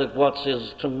it, Isaac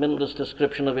Watts' tremendous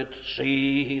description of it.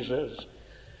 See, he says,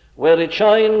 where it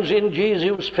shines in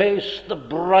Jesus' face, the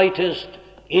brightest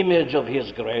image of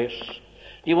his grace.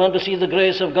 Do you want to see the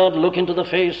grace of God? Look into the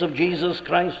face of Jesus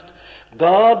Christ.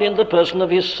 God, in the person of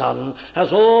his Son,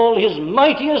 has all his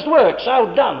mightiest works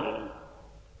outdone.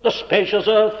 The spacious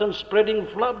earth and spreading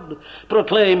flood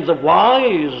proclaim the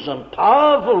wise and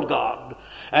powerful God,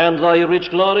 and thy rich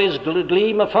glories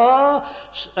gleam afar,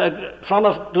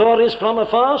 glories from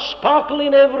afar sparkle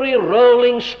in every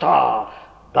rolling star.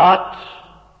 But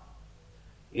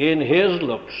in his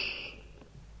looks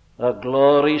A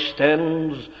glory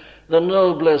stands, the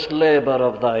noblest labour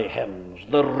of thy hands,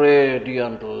 the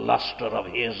radiant lustre of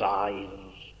his eyes,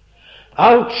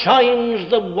 outshines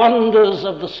the wonders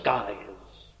of the skies.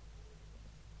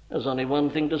 There's only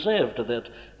one thing to say after that.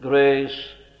 Grace,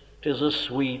 'tis a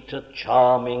sweet, a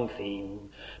charming theme.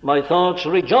 My thoughts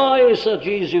rejoice at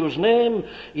Jesu's name.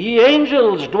 Ye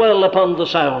angels dwell upon the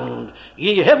sound.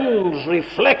 Ye heavens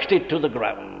reflect it to the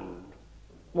ground.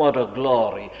 What a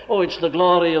glory. Oh, it's the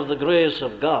glory of the grace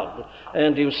of God,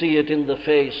 and you see it in the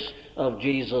face of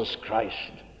Jesus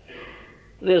Christ.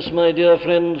 This, my dear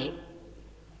friends,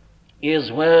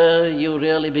 is where you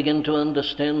really begin to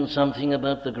understand something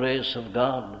about the grace of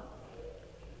God.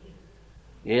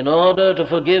 In order to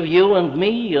forgive you and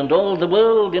me and all the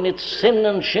world in its sin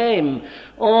and shame,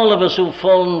 all of us who've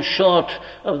fallen short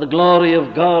of the glory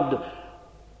of God,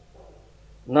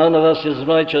 none of us is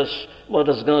righteous. What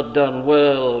has God done?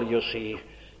 Well, you see,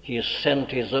 he has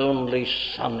sent his only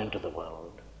Son into the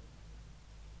world.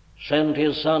 Sent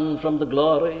his Son from the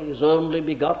glory, his only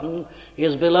begotten,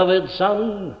 his beloved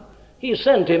Son. He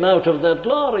sent him out of that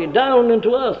glory down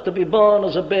into earth to be born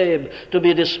as a babe, to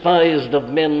be despised of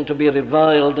men, to be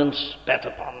reviled and spat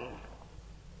upon.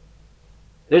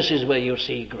 This is where you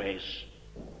see grace.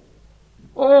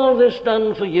 All this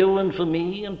done for you and for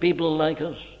me and people like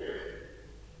us.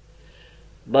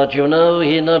 But you know,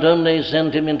 he not only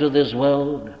sent him into this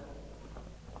world,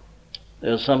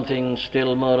 there's something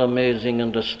still more amazing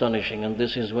and astonishing, and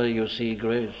this is where you see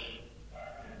grace.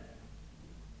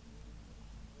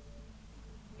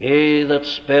 He that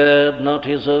spared not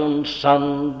his own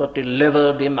Son, but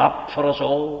delivered him up for us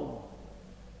all,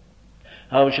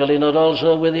 how shall he not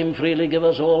also with him freely give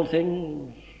us all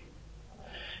things?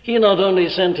 He not only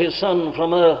sent his Son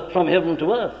from heaven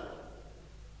to earth,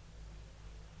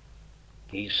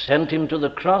 he sent him to the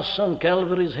cross on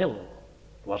Calvary's hill.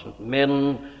 It wasn't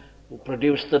men who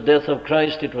produced the death of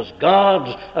Christ, it was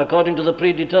God's, according to the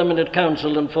predeterminate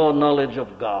counsel and foreknowledge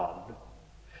of God.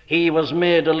 He was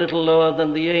made a little lower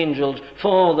than the angels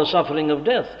for the suffering of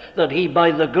death, that he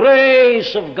by the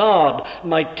grace of God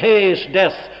might taste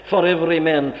death for every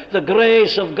man. The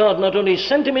grace of God not only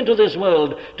sent him into this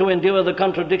world to endure the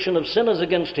contradiction of sinners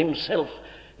against himself,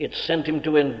 it sent him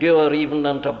to endure even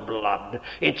unto blood.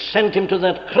 It sent him to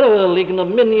that cruel,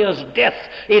 ignominious death.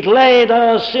 It laid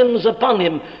our sins upon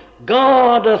him.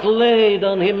 God hath laid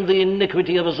on him the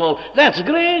iniquity of us all. That's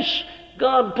grace.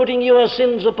 God putting your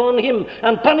sins upon him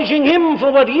and punishing him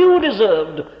for what you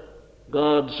deserved.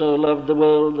 God so loved the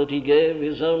world that he gave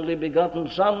his only begotten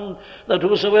Son, that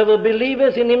whosoever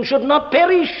believeth in him should not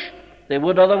perish, they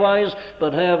would otherwise,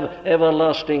 but have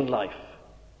everlasting life.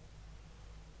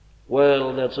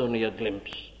 Well, that's only a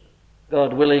glimpse.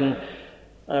 God willing,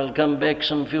 I'll come back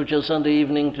some future Sunday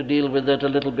evening to deal with that a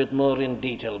little bit more in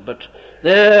detail. But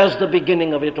there's the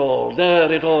beginning of it all.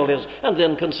 There it all is. And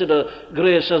then consider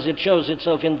grace as it shows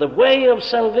itself in the way of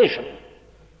salvation.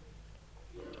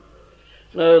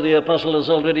 Now, the apostle has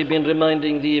already been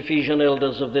reminding the Ephesian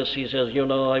elders of this. He says, you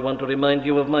know, I want to remind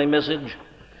you of my message.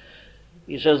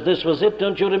 He says, this was it,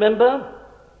 don't you remember?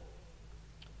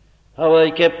 How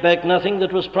I kept back nothing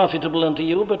that was profitable unto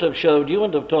you, but have showed you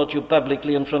and have taught you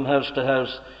publicly and from house to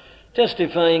house,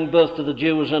 testifying both to the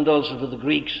Jews and also to the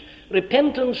Greeks,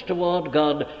 repentance toward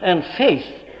God and faith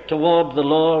toward the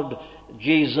Lord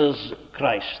Jesus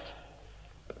Christ.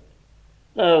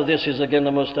 Now, this is again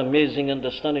a most amazing and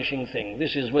astonishing thing.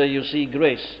 This is where you see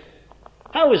grace.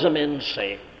 How is a man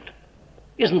saved?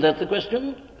 Isn't that the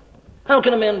question? How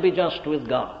can a man be just with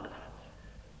God?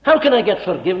 How can I get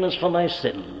forgiveness for my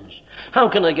sins? How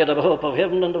can I get a hope of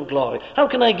heaven and of glory? How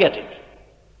can I get it?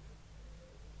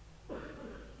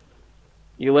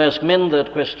 You ask men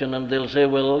that question and they'll say,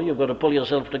 well, you've got to pull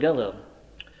yourself together.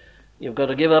 You've got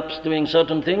to give up doing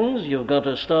certain things. You've got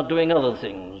to start doing other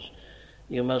things.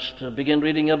 You must begin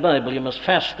reading your Bible. You must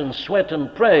fast and sweat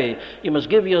and pray. You must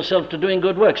give yourself to doing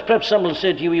good works. Perhaps some will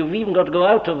say to you, you've even got to go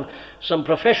out of some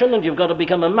profession and you've got to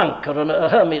become a monk or a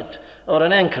hermit or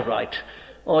an anchorite.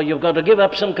 Or you've got to give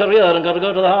up some career and got to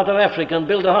go to the heart of Africa and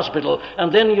build a hospital,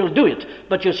 and then you'll do it.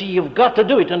 But you see, you've got to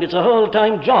do it, and it's a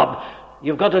whole-time job.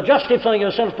 You've got to justify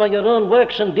yourself by your own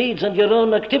works and deeds and your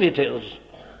own activities.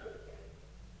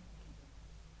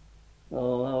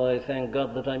 Oh, how I thank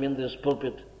God that I'm in this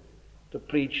pulpit to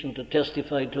preach and to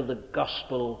testify to the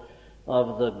gospel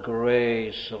of the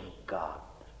grace of God.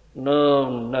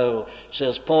 No,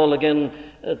 says Paul again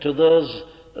to those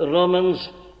Romans,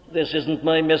 this isn't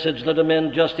my message that a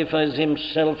man justifies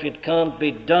himself. It can't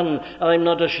be done. I'm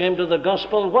not ashamed of the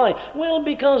gospel. Why? Well,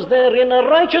 because therein a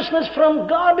righteousness from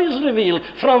God is revealed,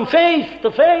 from faith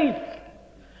to faith.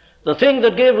 The thing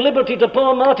that gave liberty to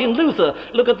poor Martin Luther.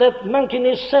 Look at that monk in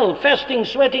his cell, fasting,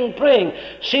 sweating, praying,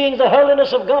 seeing the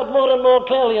holiness of God more and more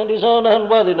clearly and his own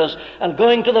unworthiness, and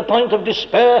going to the point of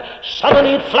despair.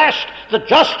 Suddenly it flashed, the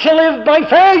just shall live by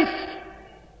faith.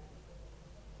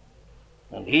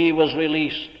 And he was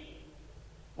released.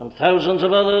 And thousands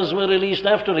of others were released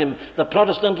after him. The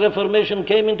Protestant Reformation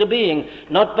came into being,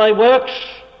 not by works,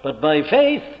 but by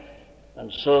faith.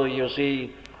 And so, you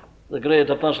see, the great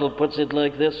apostle puts it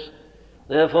like this: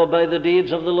 therefore by the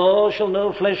deeds of the law shall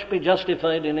no flesh be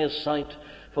justified in his sight.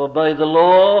 For by the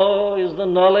law is the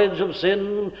knowledge of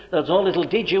sin. That's all it'll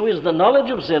teach you, is the knowledge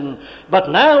of sin. But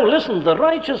now, listen, the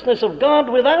righteousness of God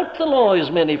without the law is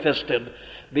manifested,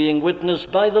 being witnessed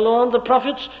by the law and the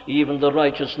prophets, even the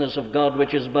righteousness of God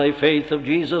which is by faith of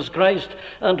Jesus Christ,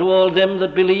 unto all them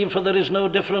that believe, for there is no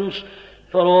difference.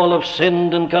 For all have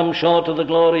sinned and come short of the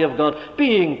glory of God,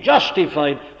 being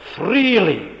justified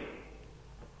freely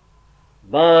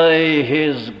by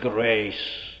his grace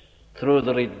through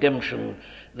the redemption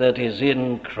that is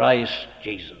in Christ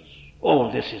Jesus.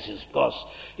 Oh, this is, of course,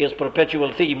 his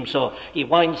perpetual theme. So he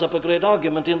winds up a great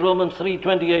argument in Romans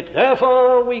 3:28.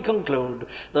 Therefore we conclude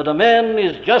that a man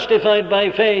is justified by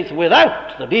faith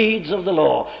without the deeds of the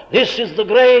law. This is the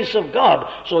grace of God.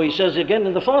 So he says again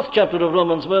in the 4th chapter of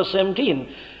Romans, verse 16,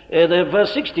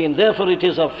 therefore it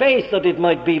is of faith that it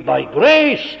might be by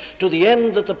grace, to the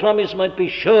end that the promise might be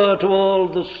sure to all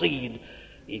the seed.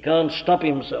 He can't stop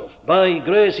himself. By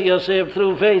grace ye are saved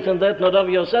through faith, and that not of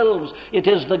yourselves. It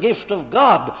is the gift of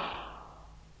God.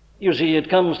 You see, it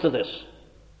comes to this,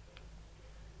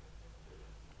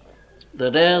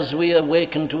 that as we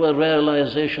awaken to a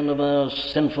realization of our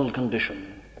sinful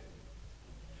condition,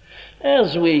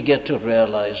 as we get to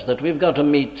realize that we've got to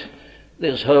meet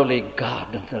this holy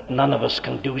God, and that none of us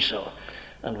can do so,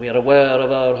 and we are aware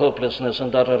of our hopelessness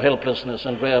and utter helplessness,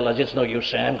 and realize it's no use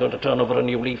saying, I'm going to turn over a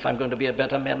new leaf, I'm going to be a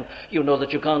better man. You know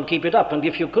that you can't keep it up, and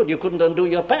if you could, you couldn't undo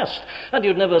your past, and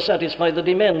you'd never satisfy the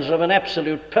demands of an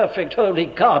absolute, perfect, holy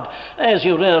God. As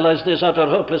you realize this utter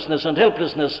hopelessness and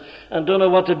helplessness, and don't know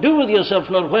what to do with yourself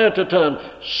nor where to turn,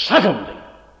 suddenly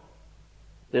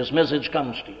this message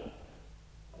comes to you,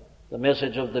 the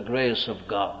message of the grace of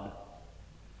God,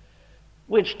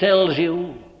 which tells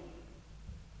you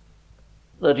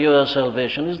that your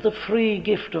salvation is the free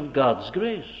gift of God's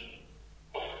grace.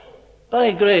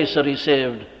 By grace are ye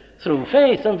saved through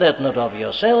faith, and that not of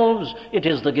yourselves. It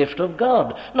is the gift of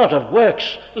God, not of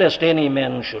works, lest any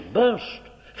man should boast.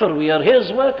 For we are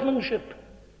his workmanship.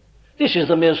 This is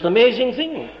the most amazing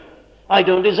thing. I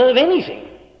don't deserve anything,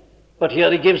 but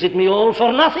here he gives it me all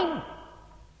for nothing,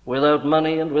 without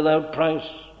money and without price.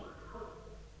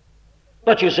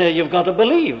 But you say you've got to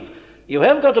believe. You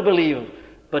have got to believe.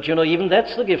 But you know, even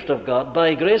that's the gift of God.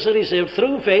 By grace are ye saved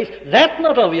through faith, that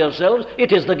not of yourselves.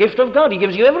 It is the gift of God. He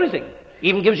gives you everything. He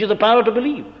even gives you the power to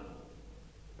believe.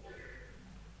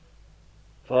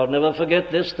 For never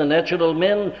forget this, the natural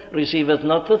man receiveth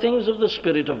not the things of the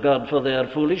Spirit of God, for they are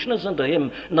foolishness unto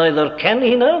him, neither can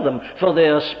he know them, for they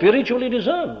are spiritually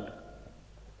discerned.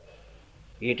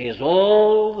 It is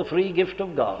all the free gift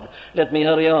of God. Let me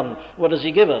hurry on. What does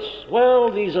he give us?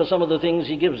 Well, these are some of the things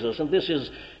he gives us. And this is,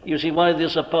 you see, why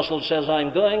this apostle says,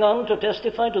 I'm going on to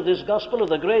testify to this gospel of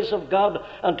the grace of God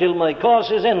until my course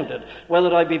is ended.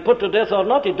 Whether I be put to death or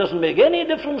not, it doesn't make any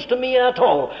difference to me at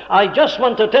all. I just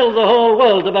want to tell the whole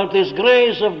world about this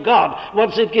grace of God.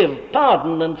 What's it give?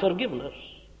 Pardon and forgiveness.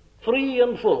 Free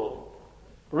and full.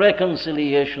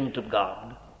 Reconciliation to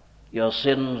God. Your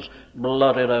sins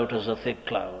blotted out as a thick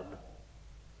cloud.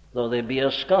 Though they be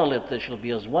as scarlet, they shall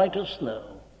be as white as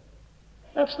snow.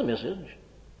 That's the message.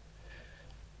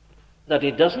 That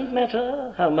it doesn't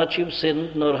matter how much you've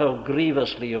sinned, nor how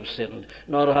grievously you've sinned,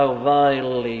 nor how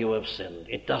vilely you have sinned.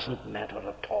 It doesn't matter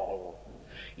at all.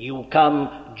 You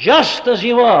come just as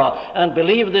you are and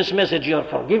believe this message. You're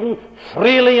forgiven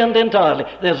freely and entirely.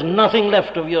 There's nothing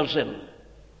left of your sin.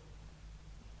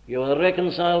 You are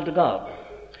reconciled to God.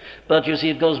 But you see,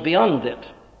 it goes beyond it.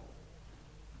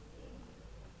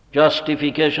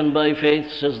 Justification by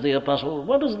faith, says the apostle.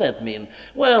 What does that mean?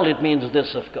 Well, it means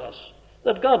this, of course,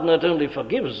 that God not only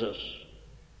forgives us,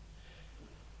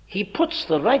 he puts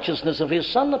the righteousness of his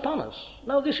Son upon us.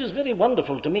 Now, this is very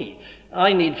wonderful to me.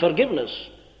 I need forgiveness.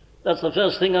 That's the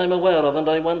first thing I'm aware of, and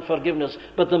I want forgiveness.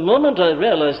 But the moment I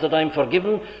realize that I'm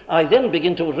forgiven, I then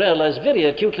begin to realize very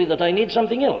acutely that I need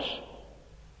something else.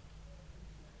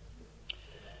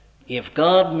 If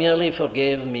God merely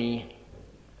forgave me,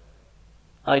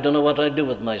 I don't know what I'd do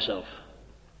with myself.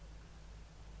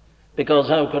 Because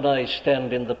how could I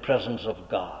stand in the presence of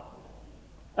God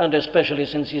and especially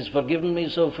since he's forgiven me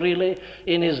so freely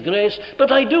in his grace.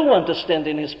 But I do want to stand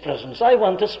in his presence. I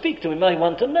want to speak to him. I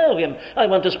want to know him. I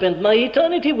want to spend my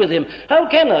eternity with him. How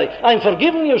can I? I'm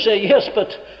forgiven, you say. Yes,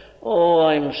 but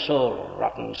I'm so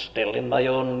rotten still in my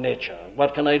own nature.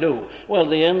 What can I do? Well,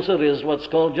 the answer is what's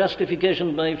called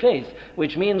justification by faith,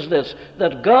 which means this,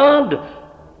 that God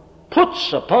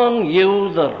puts upon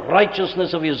you the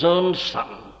righteousness of his own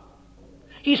Son.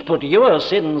 He's put your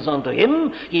sins onto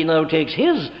him. He now takes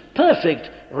his perfect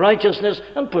righteousness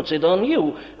and puts it on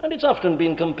you. And it's often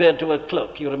been compared to a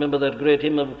cloak. You remember that great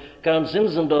hymn of Count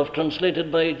Zinzendorf,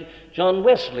 translated by John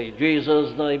Wesley.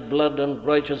 Jesus, thy blood and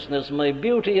righteousness, my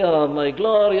beauty are, my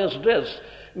glorious dress.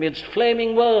 Midst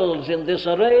flaming worlds in this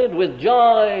arrayed, with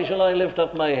joy shall I lift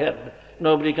up my head.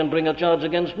 Nobody can bring a charge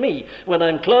against me. When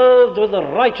I'm clothed with the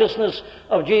righteousness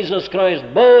of Jesus Christ,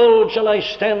 bold shall I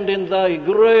stand in thy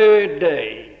great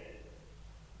day.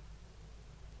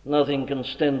 Nothing can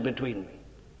stand between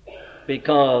me,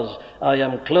 because I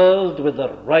am clothed with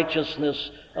the righteousness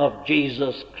of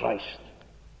Jesus Christ.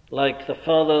 Like the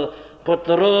Father put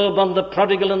the robe on the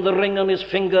prodigal and the ring on his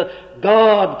finger,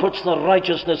 God puts the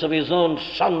righteousness of his own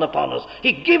Son upon us.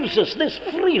 He gives us this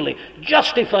freely,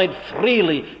 justified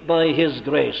freely by his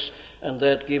grace. And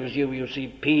that gives you, you see,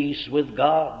 peace with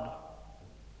God.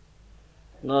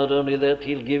 Not only that,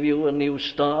 he'll give you a new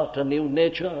start, a new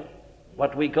nature,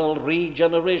 what we call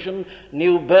regeneration,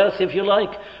 new birth, if you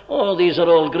like. Oh, these are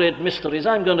all great mysteries.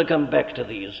 I'm going to come back to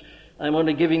these. I'm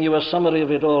only giving you a summary of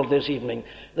it all this evening.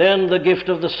 Then the gift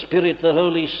of the Spirit, the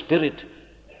Holy Spirit.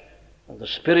 And the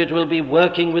Spirit will be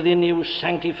working within you,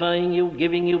 sanctifying you,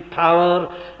 giving you power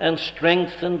and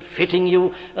strength and fitting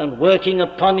you and working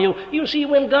upon you. You see,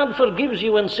 when God forgives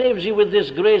you and saves you with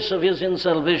this grace of his in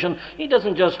salvation, he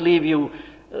doesn't just leave you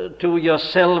to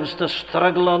yourselves to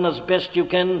struggle on as best you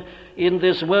can in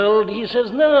this world. He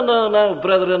says, no,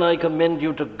 brethren, I commend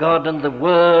you to God and the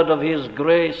word of his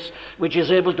grace, which is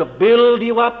able to build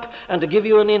you up and to give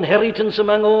you an inheritance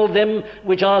among all them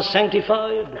which are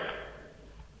sanctified.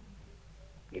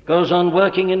 It goes on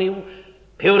working in you,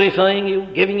 purifying you,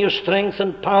 giving you strength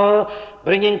and power,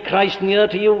 bringing Christ near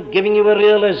to you, giving you a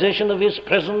realization of his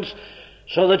presence,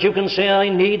 so that you can say, I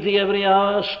need thee every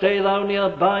hour, stay thou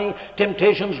nearby.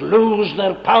 Temptations lose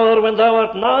their power when thou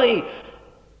art nigh.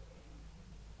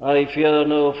 I fear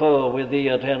no foe with thee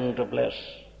at hand to bless.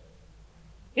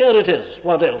 Here it is.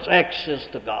 What else? Access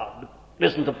to God.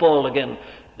 Listen to Paul again.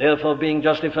 Therefore, being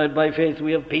justified by faith,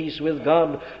 we have peace with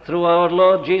God through our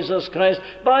Lord Jesus Christ,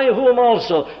 by whom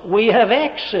also we have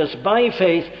access by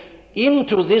faith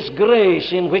into this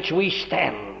grace in which we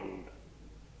stand.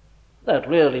 That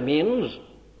really means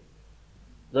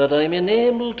that I'm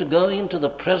enabled to go into the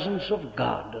presence of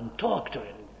God and talk to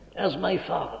him as my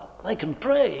Father. I can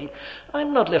pray.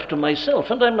 I'm not left to myself,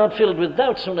 and I'm not filled with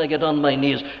doubts when I get on my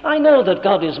knees. I know that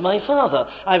God is my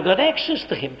Father. I've got access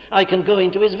to him. I can go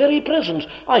into his very presence.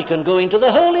 I can go into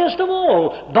the holiest of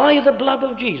all by the blood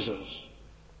of Jesus.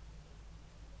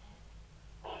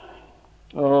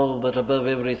 Oh, but above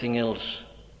everything else,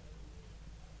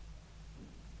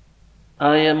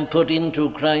 I am put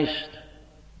into Christ,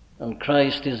 and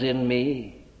Christ is in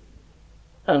me,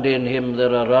 and in him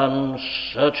there are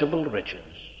unsearchable riches.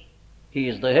 He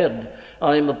is the head.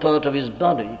 I am a part of his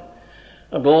body,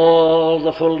 and all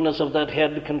the fullness of that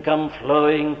head can come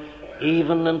flowing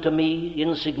even unto me,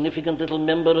 insignificant little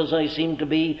member as I seem to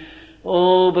be.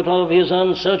 Oh, but of his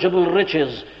unsearchable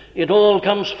riches, it all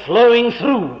comes flowing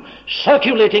through,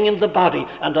 circulating in the body,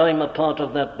 and I'm a part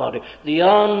of that body. The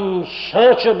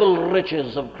unsearchable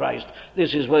riches of Christ.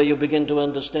 This is where you begin to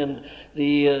understand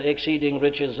the exceeding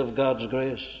riches of God's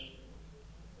grace.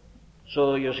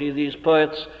 So you see, these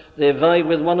poets, they vie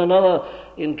with one another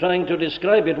in trying to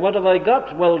describe it. What have I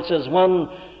got? Well, says one,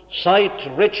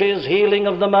 sight, riches, healing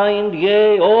of the mind,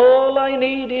 yea, all I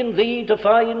need in thee to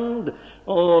find,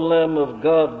 O Lamb of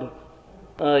God.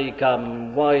 I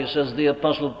come. Why, says the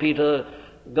Apostle Peter,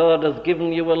 God hath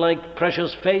given you a like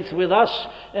precious faith with us,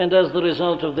 and as the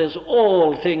result of this,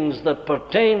 all things that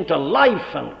pertain to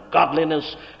life and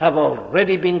godliness have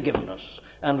already been given us.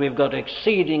 And we've got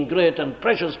exceeding great and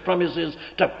precious promises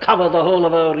to cover the whole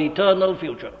of our eternal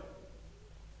future.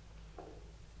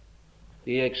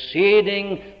 The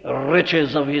exceeding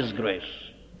riches of his grace.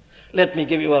 Let me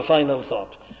give you a final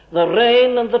thought. The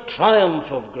reign and the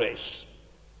triumph of grace.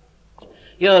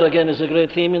 Here again is a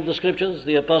great theme in the Scriptures.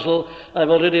 The Apostle, I've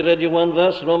already read you one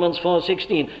verse, Romans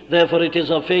 4:16. Therefore it is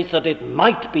of faith that it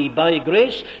might be by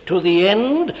grace, to the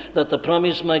end that the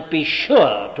promise might be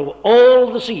sure to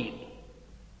all the seed.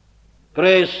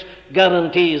 Grace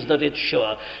guarantees that it's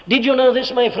sure. Did you know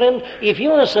this, my friend? If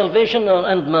your salvation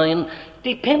and mine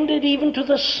depended even to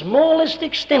the smallest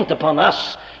extent upon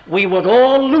us, we would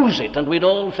all lose it and we'd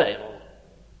all fail.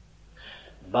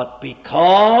 But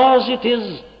because it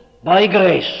is by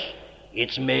grace,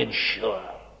 it's made sure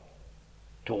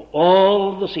to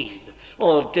all the seed.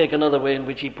 Or take another way in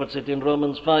which he puts it in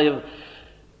Romans 5:20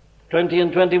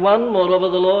 and 21, moreover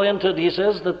the law entered, he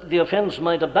says, that the offense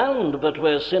might abound, but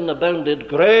where sin abounded,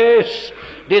 grace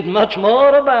did much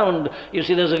more abound. You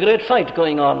see, there's a great fight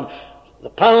going on. The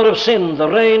power of sin, the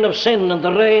reign of sin, and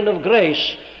the reign of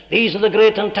grace. These are the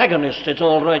great antagonists. It's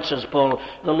all right, says Paul.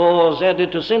 The law has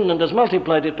added to sin and has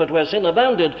multiplied it, but where sin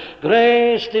abounded,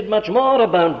 grace did much more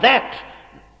abound. That,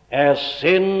 as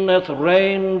sin hath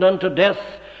reigned unto death,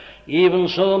 even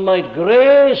so might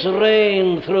grace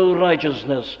reign through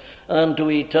righteousness unto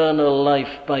eternal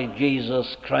life by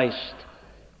Jesus Christ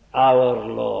our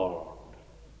Lord.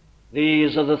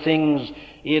 These are the things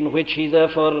in which he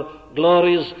therefore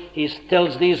glories. He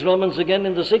tells these Romans again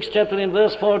in the 6th chapter in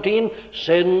verse 14,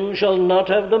 sin shall not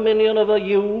have dominion over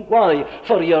you. Why?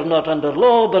 For ye are not under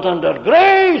law, but under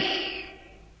grace.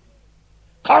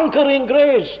 Conquering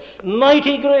grace,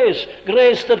 mighty grace,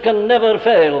 grace that can never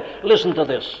fail. Listen to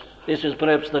this. This is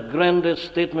perhaps the grandest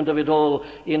statement of it all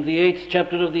in the 8th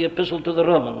chapter of the Epistle to the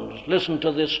Romans. Listen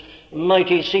to this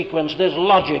mighty sequence, this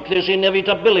logic, this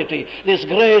inevitability, this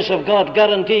grace of God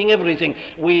guaranteeing everything.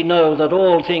 We know that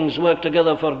all things work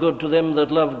together for good to them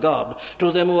that love God,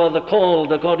 to them who are the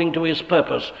called according to his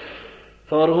purpose.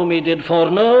 For whom he did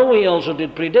foreknow, he also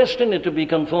did predestine to be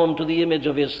conformed to the image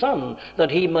of his Son, that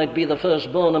he might be the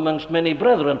firstborn amongst many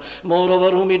brethren.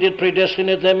 Moreover, whom he did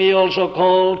predestinate, them he also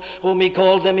called. Whom he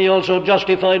called, them he also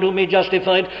justified. Whom he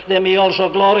justified, them he also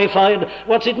glorified.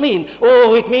 What's it mean?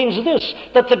 Oh, it means this,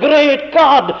 that the great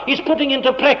God is putting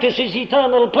into practice his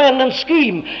eternal plan and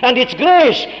scheme, and it's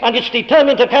grace, and it's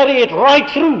determined to carry it right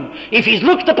through. If he's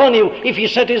looked upon you, if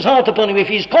he's set his heart upon you, if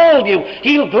he's called you,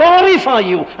 he'll glorify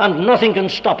you, and nothing can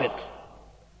stop it.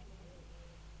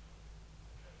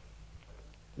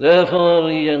 Therefore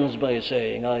he ends by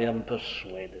saying, I am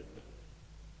persuaded,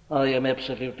 I am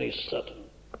absolutely certain,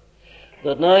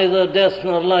 that neither death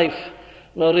nor life,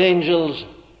 nor angels,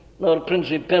 nor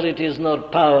principalities, nor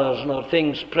powers, nor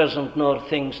things present, nor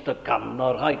things to come,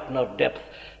 nor height, nor depth,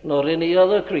 nor any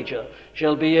other creature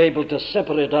shall be able to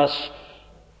separate us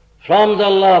from the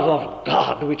love of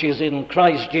God which is in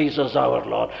Christ Jesus our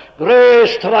Lord.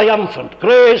 Grace triumphant,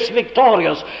 grace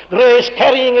victorious, grace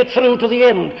carrying it through to the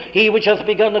end. He which hath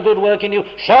begun a good work in you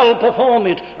shall perform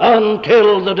it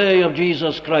until the day of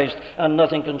Jesus Christ, and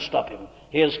nothing can stop him.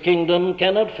 His kingdom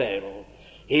cannot fail.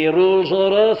 He rules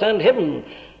o'er earth and heaven.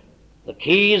 The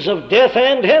keys of death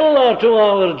and hell are to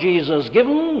our Jesus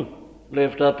given.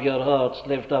 Lift up your hearts,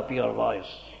 lift up your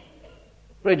voice.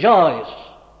 Rejoice,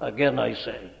 again I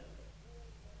say.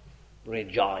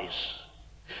 Rejoice.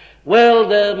 Well,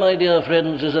 there, my dear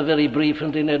friends, is a very brief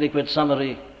and inadequate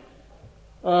summary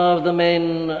of the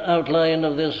main outline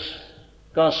of this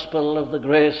gospel of the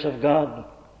grace of God.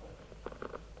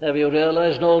 Have you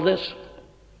realized all this?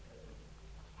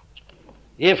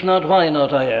 If not, why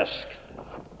not, I ask?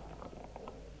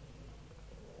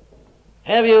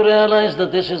 Have you realized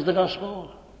that this is the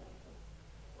gospel?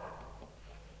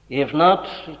 If not,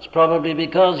 it's probably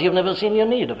because you've never seen your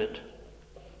need of it.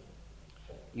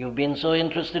 You've been so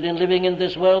interested in living in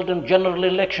this world and general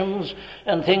elections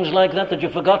and things like that that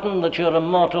you've forgotten that you're a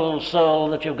mortal soul,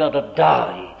 that you've got to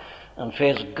die and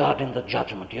face God in the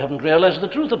judgment. You haven't realized the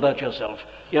truth about yourself.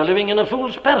 You're living in a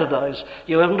fool's paradise.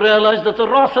 You haven't realized that the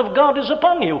wrath of God is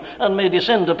upon you and may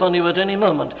descend upon you at any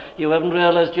moment. You haven't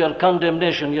realized your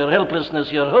condemnation, your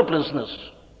helplessness, your hopelessness.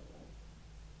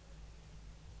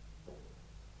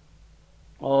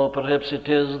 Or perhaps it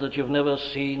is that you've never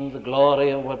seen the glory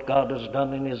of what God has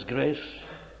done in his grace.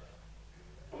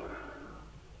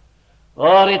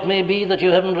 Or it may be that you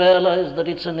haven't realized that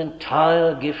it's an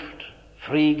entire gift,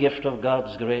 free gift of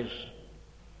God's grace.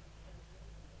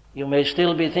 You may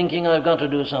still be thinking, I've got to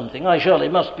do something. I surely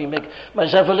must make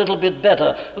myself a little bit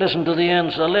better. Listen to the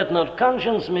answer. Let not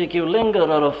conscience make you linger,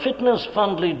 or of fitness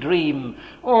fondly dream.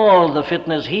 All the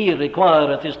fitness he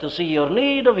requireth is to see your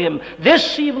need of him.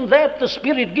 This, even that, the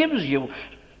Spirit gives you.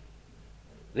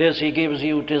 This he gives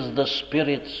you, 'tis the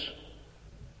Spirit's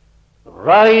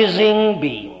rising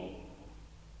beam.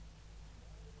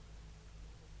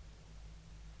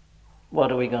 What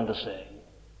are we going to say?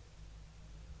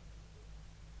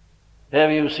 Have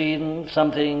you seen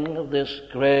something of this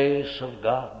grace of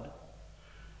God?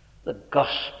 The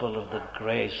gospel of the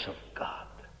grace of God.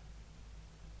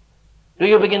 Do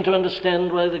you begin to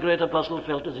understand why the great apostle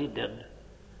felt as he did?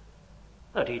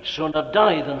 That he'd sooner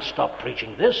die than stop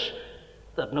preaching this,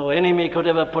 that no enemy could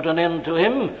ever put an end to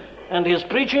him, and his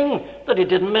preaching that it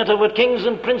didn't matter what kings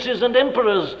and princes and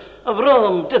emperors of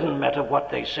Rome, didn't matter what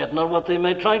they said nor what they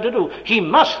may try to do. He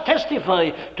must testify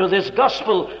to this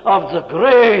gospel of the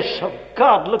grace of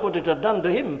God. Look what it had done to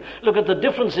him. Look at the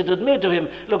difference it had made to him.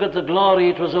 Look at the glory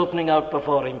it was opening out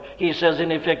before him. He says,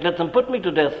 in effect, let them put me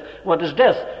to death. What is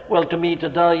death? Well, to me to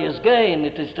die is gain.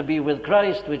 It is to be with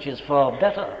Christ, which is far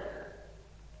better.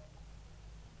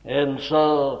 And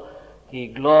so he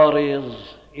glories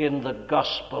in the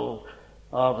gospel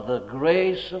of the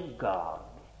grace of God.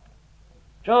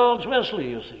 Charles Wesley,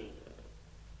 you see,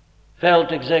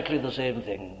 felt exactly the same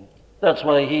thing. That's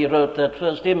why he wrote that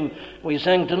first hymn we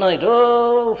sang tonight.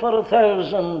 Oh, for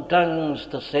 1,000 tongues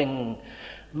to sing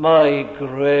my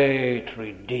great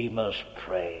Redeemer's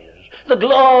praise. The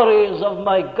glories of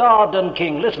my God and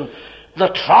King. Listen, the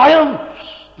triumphs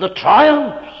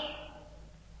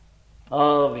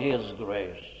of his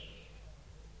grace.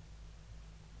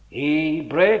 He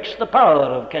breaks the power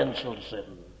of cancelled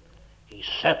sin. He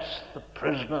sets the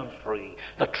prisoner free.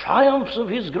 The triumphs of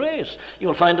his grace.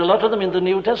 You'll find a lot of them in the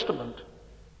New Testament.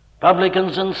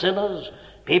 Publicans and sinners,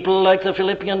 people like the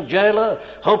Philippian jailer,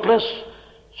 hopeless,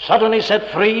 suddenly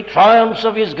set free. Triumphs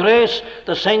of his grace.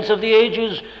 The saints of the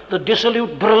ages, the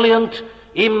dissolute, brilliant,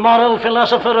 immoral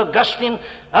philosopher Augustine,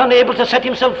 unable to set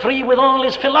himself free with all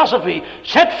his philosophy,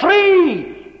 set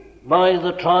free by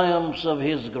the triumphs of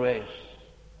his grace.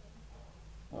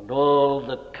 And all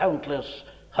the countless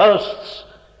hosts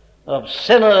of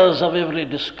sinners of every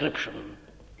description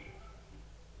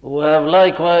who have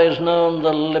likewise known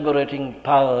the liberating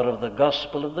power of the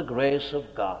gospel of the grace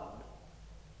of God.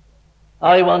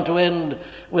 I want to end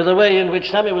with the way in which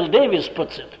Samuel Davies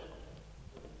puts it.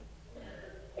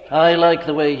 I like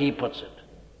the way he puts it.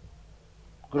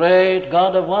 Great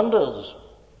God of wonders,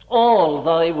 all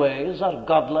thy ways are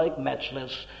godlike,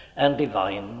 matchless, and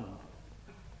divine.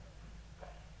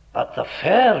 But the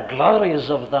fair glories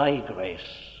of thy grace,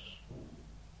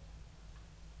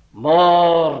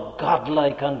 more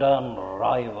godlike and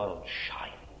unrivaled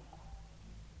shine.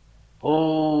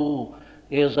 Who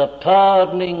is a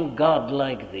pardoning God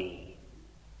like thee,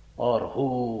 or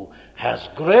who has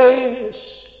grace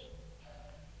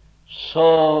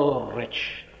so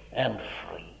rich and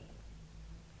free?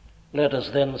 Let us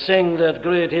then sing that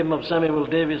great hymn of Samuel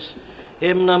Davies,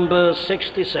 hymn number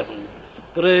 67.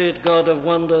 Great God of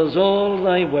wonders, all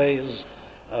thy ways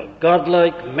are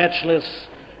godlike, matchless,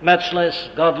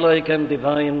 godlike and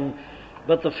divine,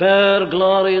 but the fair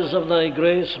glories of thy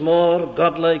grace more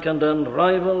godlike and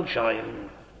unrivaled shine.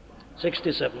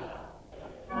 67.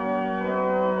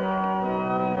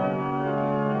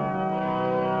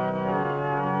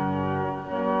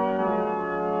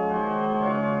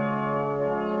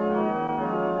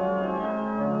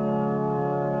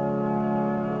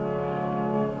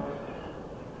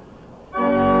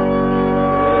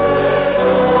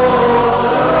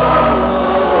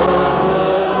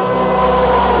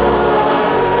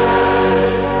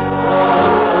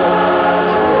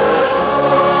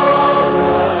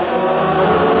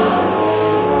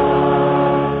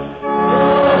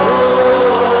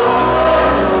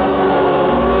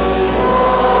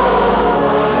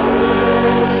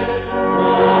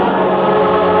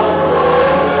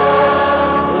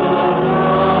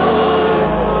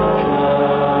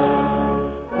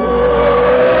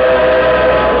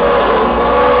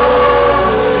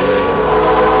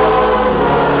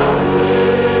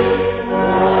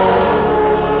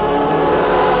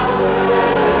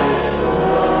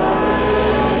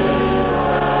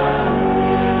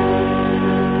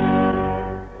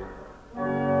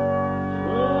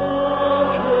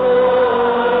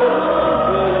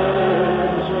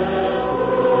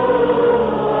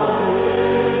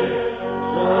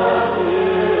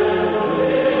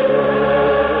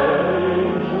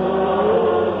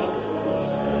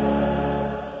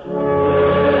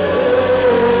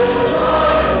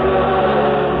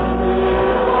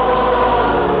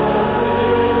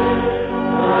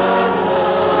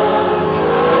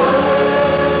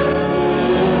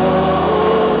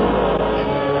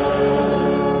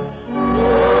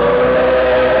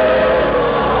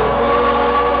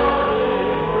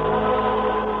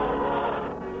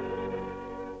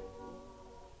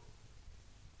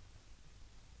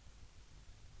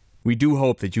 We do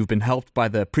hope that you've been helped by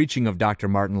the preaching of Dr.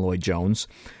 Martyn Lloyd-Jones.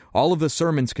 All of the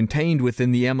sermons contained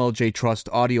within the MLJ Trust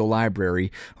audio library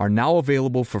are now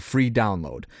available for free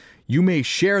download. You may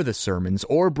share the sermons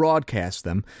or broadcast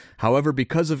them. However,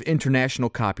 because of international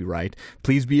copyright,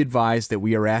 please be advised that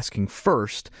we are asking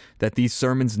first that these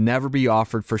sermons never be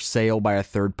offered for sale by a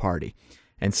third party.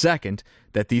 And second,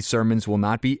 that these sermons will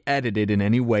not be edited in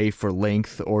any way for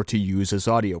length or to use as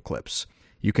audio clips.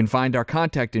 You can find our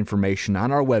contact information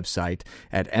on our website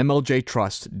at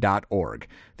mljtrust.org.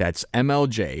 That's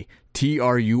mljtrust.org.